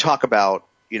 we talk about,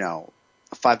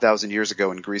 5,000 years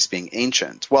ago in Greece being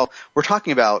ancient. Well, we're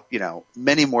talking about,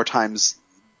 many more times,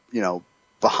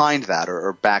 behind that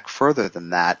or back further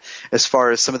than that as far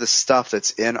as some of the stuff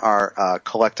that's in our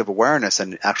collective awareness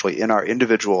and actually in our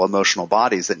individual emotional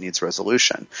bodies that needs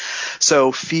resolution.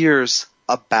 So fears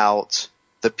about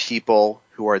the people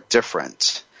who are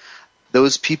different,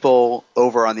 those people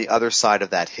over on the other side of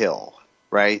that hill,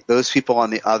 right? Those people on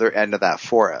the other end of that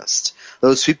forest,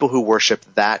 those people who worship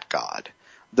that God,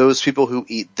 those people who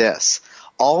eat this,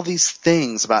 all these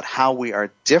things about how we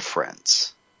are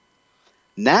different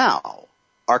now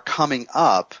are coming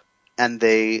up, and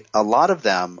a lot of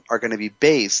them are going to be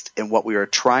based in what we are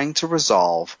trying to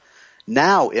resolve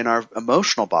now in our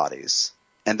emotional bodies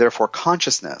and therefore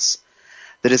consciousness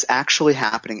that is actually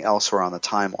happening elsewhere on the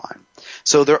timeline.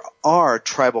 So there are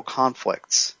tribal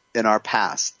conflicts in our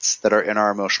pasts that are in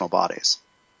our emotional bodies.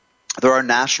 There are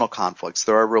national conflicts.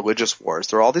 There are religious wars.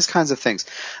 There are all these kinds of things.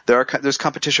 There's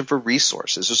competition for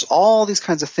resources. There's all these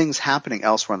kinds of things happening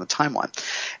elsewhere on the timeline.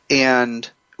 And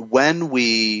when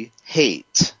we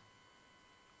hate,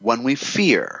 when we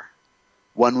fear,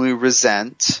 when we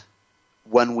resent,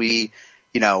 when we,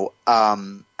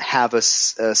 have a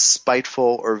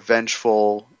spiteful or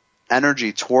vengeful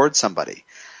energy towards somebody,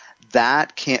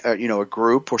 that can, a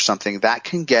group or something, that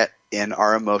can get in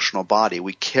our emotional body.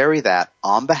 We carry that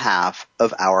on behalf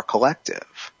of our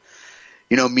collective.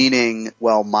 Meaning,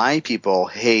 well, my people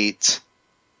hate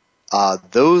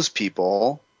those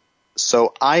people,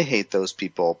 so I hate those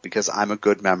people because I'm a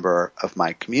good member of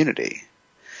my community.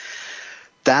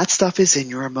 That stuff is in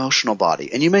your emotional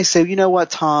body. And you may say, you know what,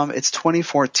 Tom, it's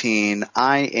 2014.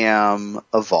 I am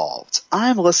evolved.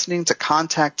 I'm listening to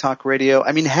Contact Talk Radio.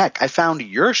 I mean, heck, I found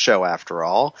your show after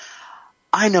all.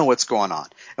 I know what's going on.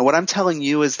 And what I'm telling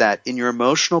you is that in your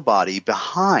emotional body,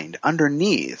 behind,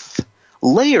 underneath,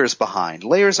 layers behind,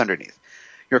 layers underneath,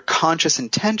 your conscious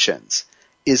intentions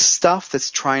is stuff that's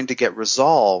trying to get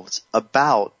resolved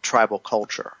about tribal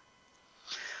culture.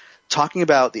 Talking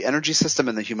about the energy system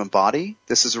in the human body,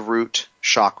 this is root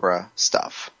chakra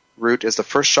stuff. Root is the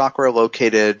first chakra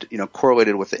located,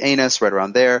 correlated with the anus, right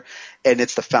around there, and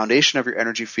it's the foundation of your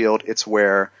energy field. It's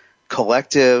where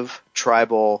collective,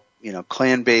 tribal,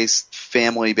 clan-based,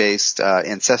 family-based,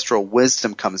 ancestral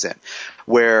wisdom comes in,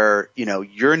 where,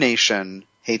 your nation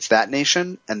hates that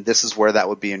nation, and this is where that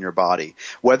would be in your body.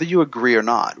 Whether you agree or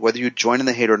not, whether you join in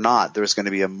the hate or not, there's going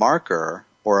to be a marker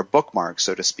or a bookmark,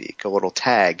 so to speak, a little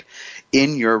tag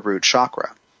in your root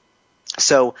chakra.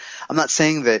 So I'm not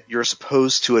saying that you're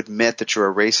supposed to admit that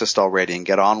you're a racist already and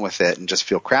get on with it and just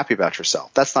feel crappy about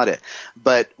yourself. That's not it.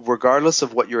 But regardless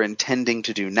of what you're intending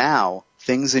to do now,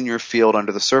 things in your field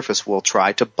under the surface will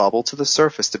try to bubble to the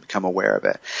surface to become aware of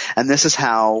it. And this is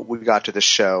how we got to the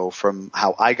show, from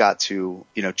how I got to,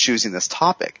 choosing this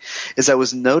topic, is I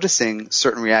was noticing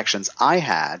certain reactions I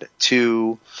had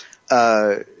to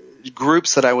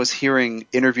groups that I was hearing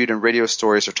interviewed in radio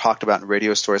stories or talked about in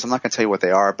radio stories. I'm not going to tell you what they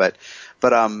are, but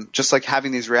just like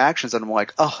having these reactions, and I'm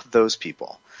like, oh, those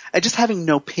people. And just having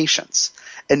no patience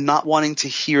and not wanting to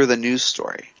hear the news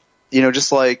story.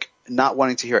 Just like not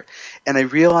wanting to hear it. And I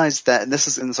realized that, and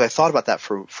so I thought about that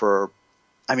for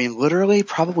literally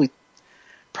probably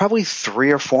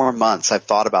 3 or 4 months I've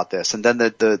thought about this. And then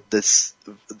the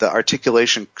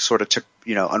articulation sort of took,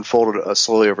 unfolded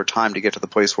slowly over time to get to the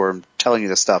place where I'm telling you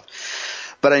this stuff.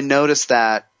 But I noticed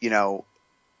that,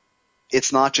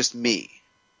 it's not just me.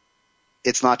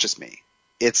 It's not just me.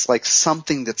 It's like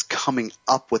something that's coming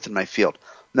up within my field.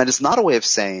 And that is not a way of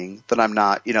saying that I'm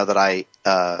not, that I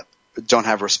don't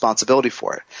have responsibility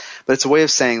for it. But it's a way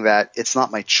of saying that it's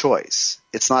not my choice.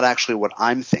 It's not actually what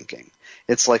I'm thinking.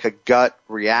 It's like a gut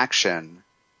reaction,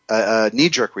 a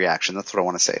knee-jerk reaction. That's what I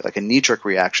want to say. Like a knee-jerk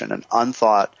reaction, an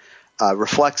unthought,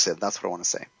 reflexive. That's what I want to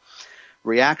say.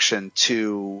 Reaction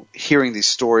to hearing these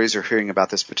stories or hearing about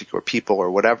this particular people or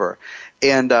whatever.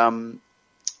 And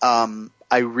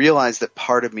I realized that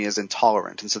part of me is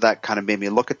intolerant. And so that kind of made me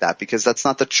look at that, because that's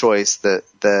not the choice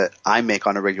that I make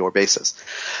on a regular basis.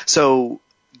 So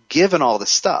given all this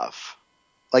stuff,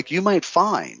 like you might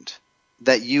find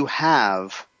that you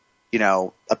have,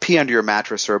 a pea under your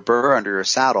mattress or a burr under your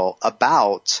saddle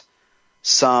about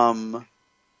some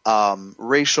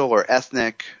racial or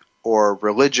ethnic or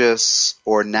religious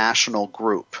or national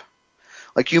group.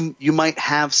 Like you might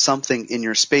have something in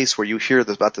your space where you hear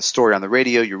about the story on the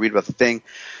radio, you read about the thing,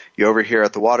 you overhear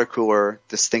at the water cooler,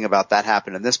 this thing about that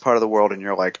happened in this part of the world, and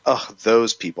you're like, ugh,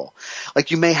 those people.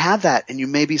 Like you may have that and you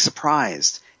may be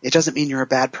surprised. It doesn't mean you're a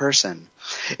bad person.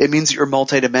 It means that you're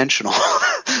multidimensional.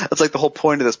 That's like the whole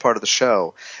point of this part of the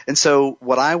show. And so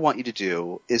what I want you to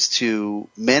do is to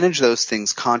manage those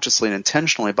things consciously and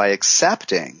intentionally by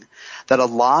accepting that a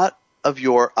lot of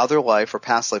your other life or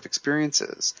past life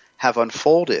experiences have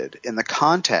unfolded in the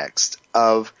context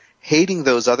of hating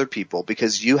those other people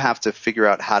because you have to figure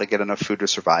out how to get enough food to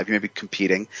survive. You may be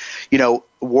competing.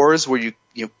 Wars where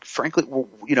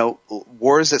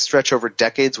wars that stretch over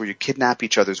decades where you kidnap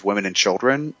each other's women and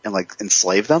children and like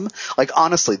enslave them. Like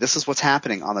honestly, this is what's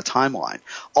happening on the timeline.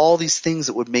 All these things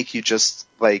that would make you just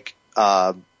like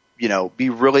be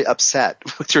really upset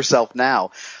with yourself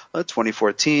now.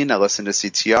 2014, I listened to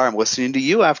CTR. I'm listening to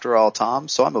you after all, Tom,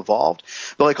 so I'm evolved.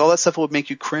 But like all that stuff would make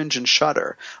you cringe and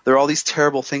shudder. There are all these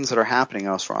terrible things that are happening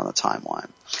elsewhere on the timeline.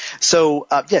 So,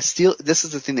 this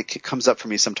is the thing that comes up for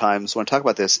me sometimes when I talk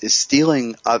about this, is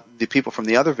stealing the people from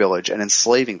the other village and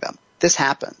enslaving them. This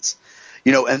happens.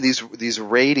 And these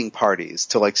raiding parties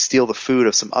to like steal the food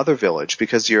of some other village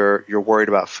because you're worried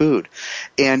about food.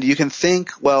 And you can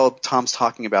think, well, Tom's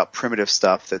talking about primitive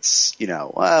stuff that's,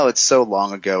 it's so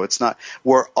long ago. It's not.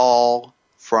 We're all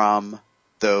from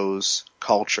those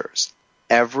cultures.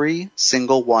 Every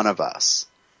single one of us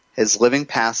is living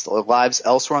past lives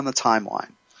elsewhere on the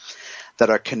timeline that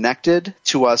are connected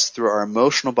to us through our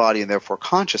emotional body and therefore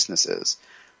consciousnesses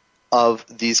of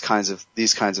these kinds of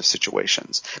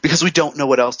situations, because we don't know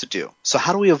what else to do. So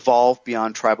how do we evolve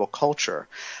beyond tribal culture?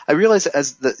 I realize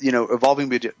as evolving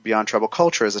beyond tribal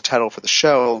culture as a title for the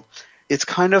show, it's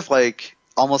kind of like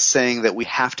almost saying that we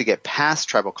have to get past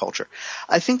tribal culture.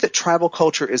 I think that tribal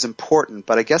culture is important,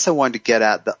 but I guess I wanted to get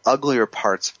at the uglier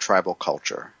parts of tribal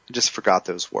culture. I just forgot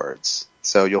those words,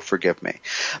 so you'll forgive me.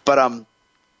 But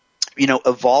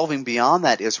evolving beyond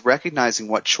that is recognizing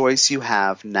what choice you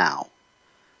have now.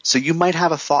 So you might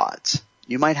have a thought.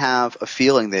 You might have a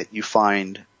feeling that you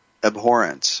find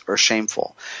abhorrent or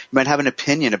shameful. You might have an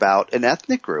opinion about an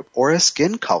ethnic group or a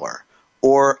skin color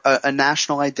or a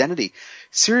national identity.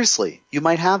 Seriously, you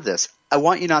might have this. I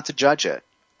want you not to judge it.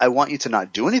 I want you to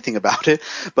not do anything about it,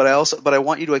 but I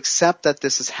want you to accept that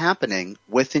this is happening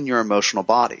within your emotional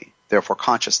body, therefore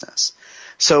consciousness.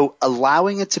 So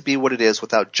allowing it to be what it is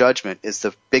without judgment is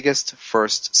the biggest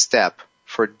first step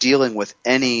for dealing with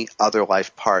any other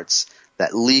life parts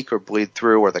that leak or bleed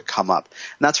through or that come up.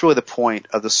 And that's really the point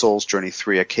of the Soul's Journey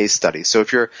 3, a case study. So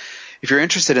if you're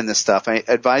interested in this stuff, I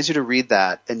advise you to read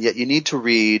that, and yet you need to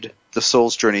read the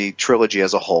Soul's Journey trilogy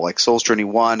as a whole. Like Soul's Journey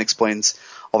 1 explains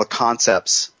all the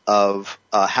concepts of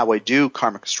how I do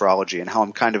karmic astrology and how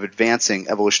I'm kind of advancing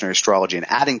evolutionary astrology and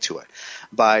adding to it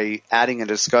by adding a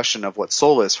discussion of what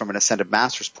soul is from an ascended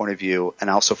master's point of view, and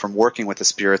also from working with the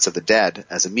spirits of the dead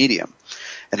as a medium,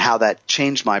 and how that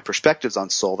changed my perspectives on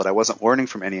soul that I wasn't learning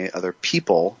from any other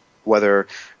people, whether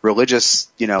religious,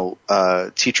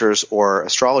 teachers or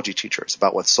astrology teachers,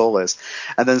 about what soul is.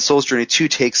 And then Soul's Journey 2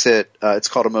 takes it, it's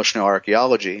called Emotional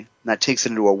Archaeology, and that takes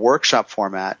it into a workshop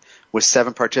format with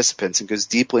 7 participants and goes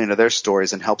deeply into their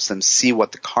stories and helps them see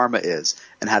what the karma is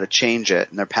and how to change it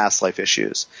in their past life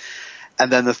issues.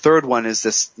 And then the third one is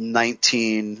this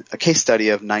a case study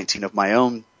of 19 of my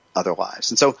own other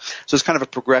lives. And so it's kind of a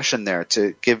progression there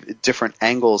to give different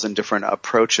angles and different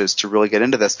approaches to really get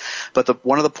into this. But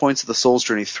one of the points of the Soul's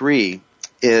Journey 3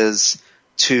 is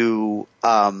to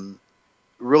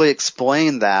really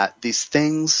explain that these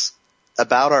things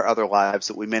about our other lives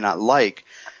that we may not like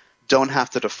don't have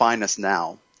to define us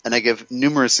now. And I give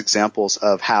numerous examples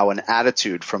of how an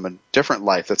attitude from a different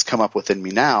life that's come up within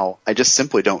me now, I just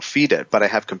simply don't feed it, but I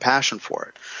have compassion for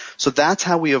it. So that's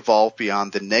how we evolve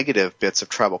beyond the negative bits of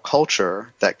tribal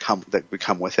culture that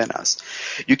become within us.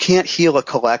 You can't heal a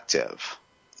collective,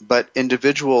 but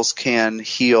individuals can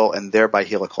heal and thereby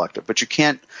heal a collective. But you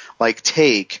can't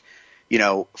take,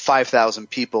 5,000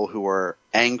 people who are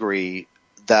angry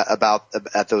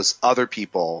at those other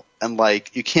people, and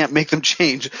you can't make them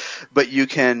change, but you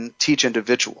can teach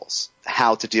individuals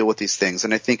how to deal with these things.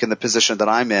 And I think in the position that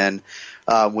I'm in,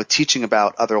 with teaching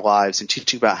about other lives and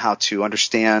teaching about how to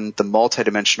understand the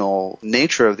multidimensional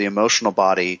nature of the emotional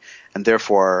body and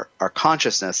therefore our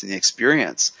consciousness and the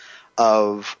experience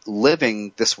of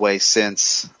living this way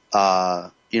since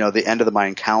the end of the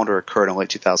Mayan calendar occurred in late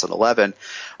 2011.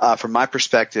 From my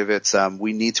perspective, it's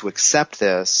we need to accept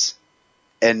this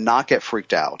and not get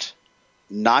freaked out,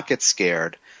 not get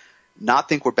scared, not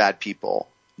think we're bad people,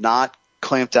 not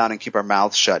clamp down and keep our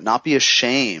mouths shut, not be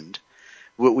ashamed.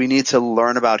 We need to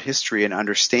learn about history and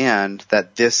understand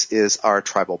that this is our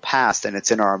tribal past and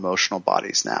it's in our emotional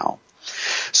bodies now.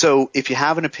 So if you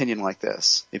have an opinion like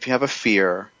this, if you have a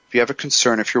fear, if you have a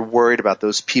concern, if you're worried about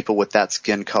those people with that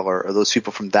skin color or those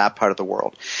people from that part of the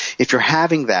world, if you're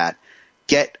having that,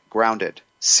 get grounded.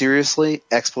 Seriously,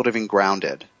 expletiving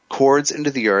grounded. Cords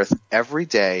into the earth every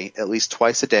day, at least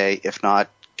twice a day, if not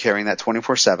carrying that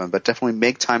 24/7, but definitely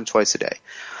make time twice a day.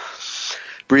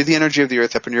 Breathe the energy of the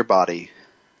earth up into your body.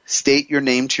 State your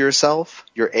name to yourself,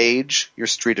 your age, your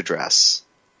street address.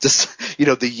 Just,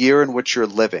 the year in which you're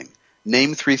living.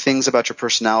 Name 3 things about your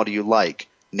personality you like.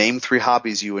 Name 3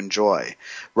 hobbies you enjoy,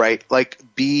 right?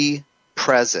 Be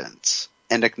present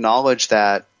and acknowledge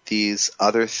that these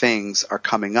other things are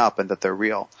coming up and that they're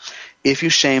real. If you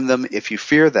shame them, if you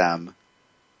fear them,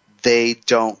 they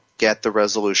don't get the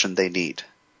resolution they need.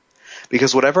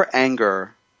 Because whatever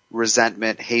anger,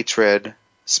 resentment, hatred,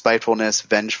 spitefulness,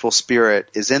 vengeful spirit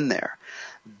is in there,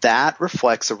 that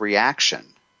reflects a reaction.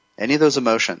 Any of those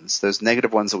emotions, those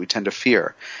negative ones that we tend to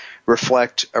fear,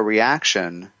 reflect a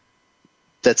reaction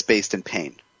that's based in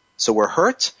pain. So we're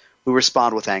hurt, we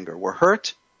respond with anger. We're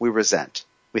hurt, we resent.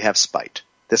 We have spite.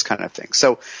 This kind of thing.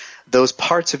 So those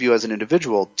parts of you as an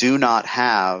individual do not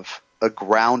have a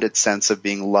grounded sense of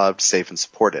being loved, safe, and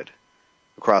supported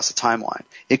across the timeline.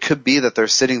 It could be that they're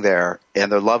sitting there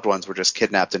and their loved ones were just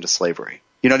kidnapped into slavery.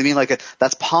 You know what I mean?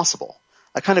 That's possible.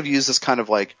 I kind of use this kind of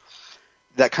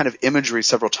that kind of imagery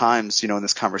several times, in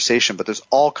this conversation, but there's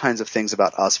all kinds of things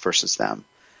about us versus them.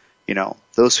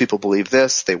 Those people believe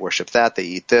this, they worship that, they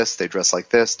eat this, they dress like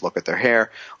this, look at their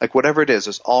hair. Whatever it is,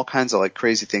 there's all kinds of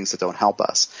crazy things that don't help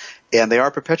us. And they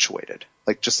are perpetuated.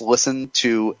 Just listen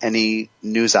to any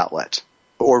news outlet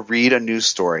or read a news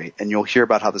story and you'll hear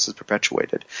about how this is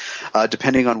perpetuated.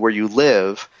 Depending on where you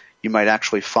live, you might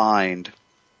actually find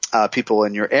people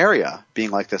in your area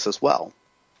being like this as well.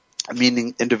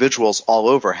 Meaning individuals all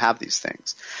over have these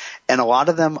things. And a lot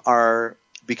of them are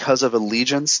because of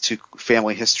allegiance to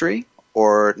family history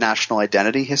or national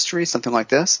identity history, something like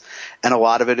this. And a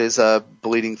lot of it is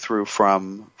bleeding through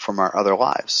from our other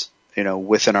lives,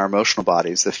 within our emotional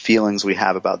bodies, the feelings we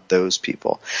have about those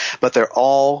people. But they're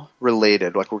all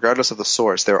related, regardless of the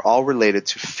source, they're all related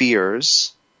to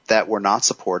fears that we're not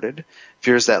supported,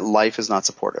 fears that life is not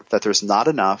supportive, that there's not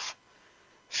enough,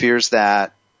 fears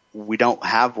that we don't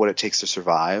have what it takes to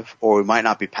survive, or we might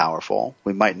not be powerful,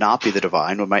 we might not be the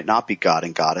divine, we might not be God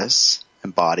and Goddess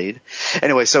embodied.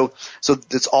 Anyway, so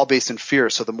it's all based in fear.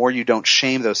 So the more you don't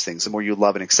shame those things, the more you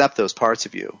love and accept those parts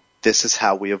of you, this is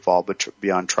how we evolve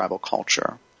beyond tribal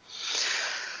culture.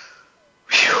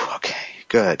 Whew, okay,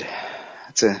 good.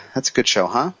 That's a good show,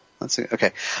 huh?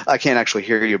 Okay. I can't actually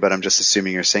hear you, but I'm just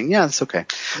assuming you're saying, yeah, that's okay.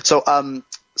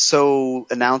 So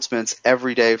announcements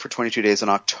every day for 22 days in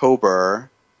October,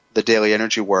 the daily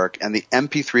energy work, and the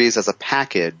MP3s as a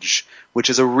package, which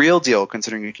is a real deal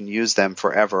considering you can use them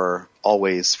forever,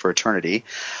 always, for eternity,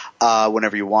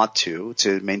 whenever you want to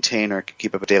maintain or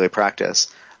keep up a daily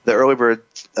practice. The early bird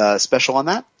special on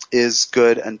that is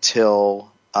good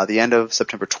until the end of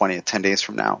September 20th, 10 days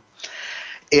from now.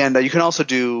 And you can also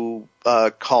do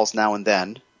calls now and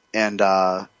then and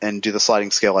do the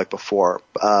sliding scale like before.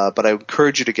 But I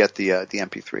encourage you to get the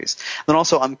MP3s. And then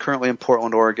also, I'm currently in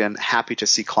Portland, Oregon, happy to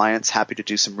see clients, happy to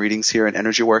do some readings here in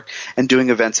energy work, and doing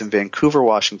events in Vancouver,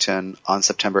 Washington on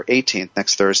September 18th,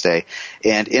 next Thursday,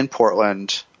 and in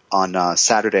Portland on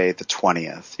Saturday the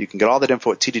 20th. You can get all that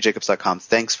info at tdjacobs.com.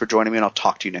 Thanks for joining me, and I'll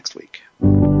talk to you next week.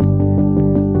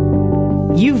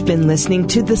 You've been listening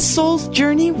to The Soul's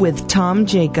Journey with Tom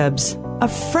Jacobs, a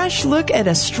fresh look at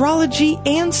astrology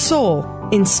and soul,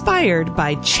 inspired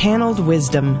by channeled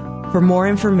wisdom. For more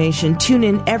information, tune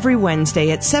in every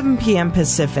Wednesday at 7 p.m.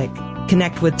 Pacific.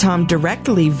 Connect with Tom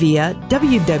directly via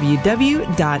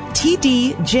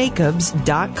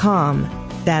www.tdjacobs.com.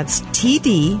 That's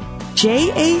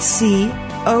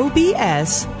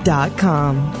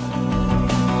tdjacobs.com.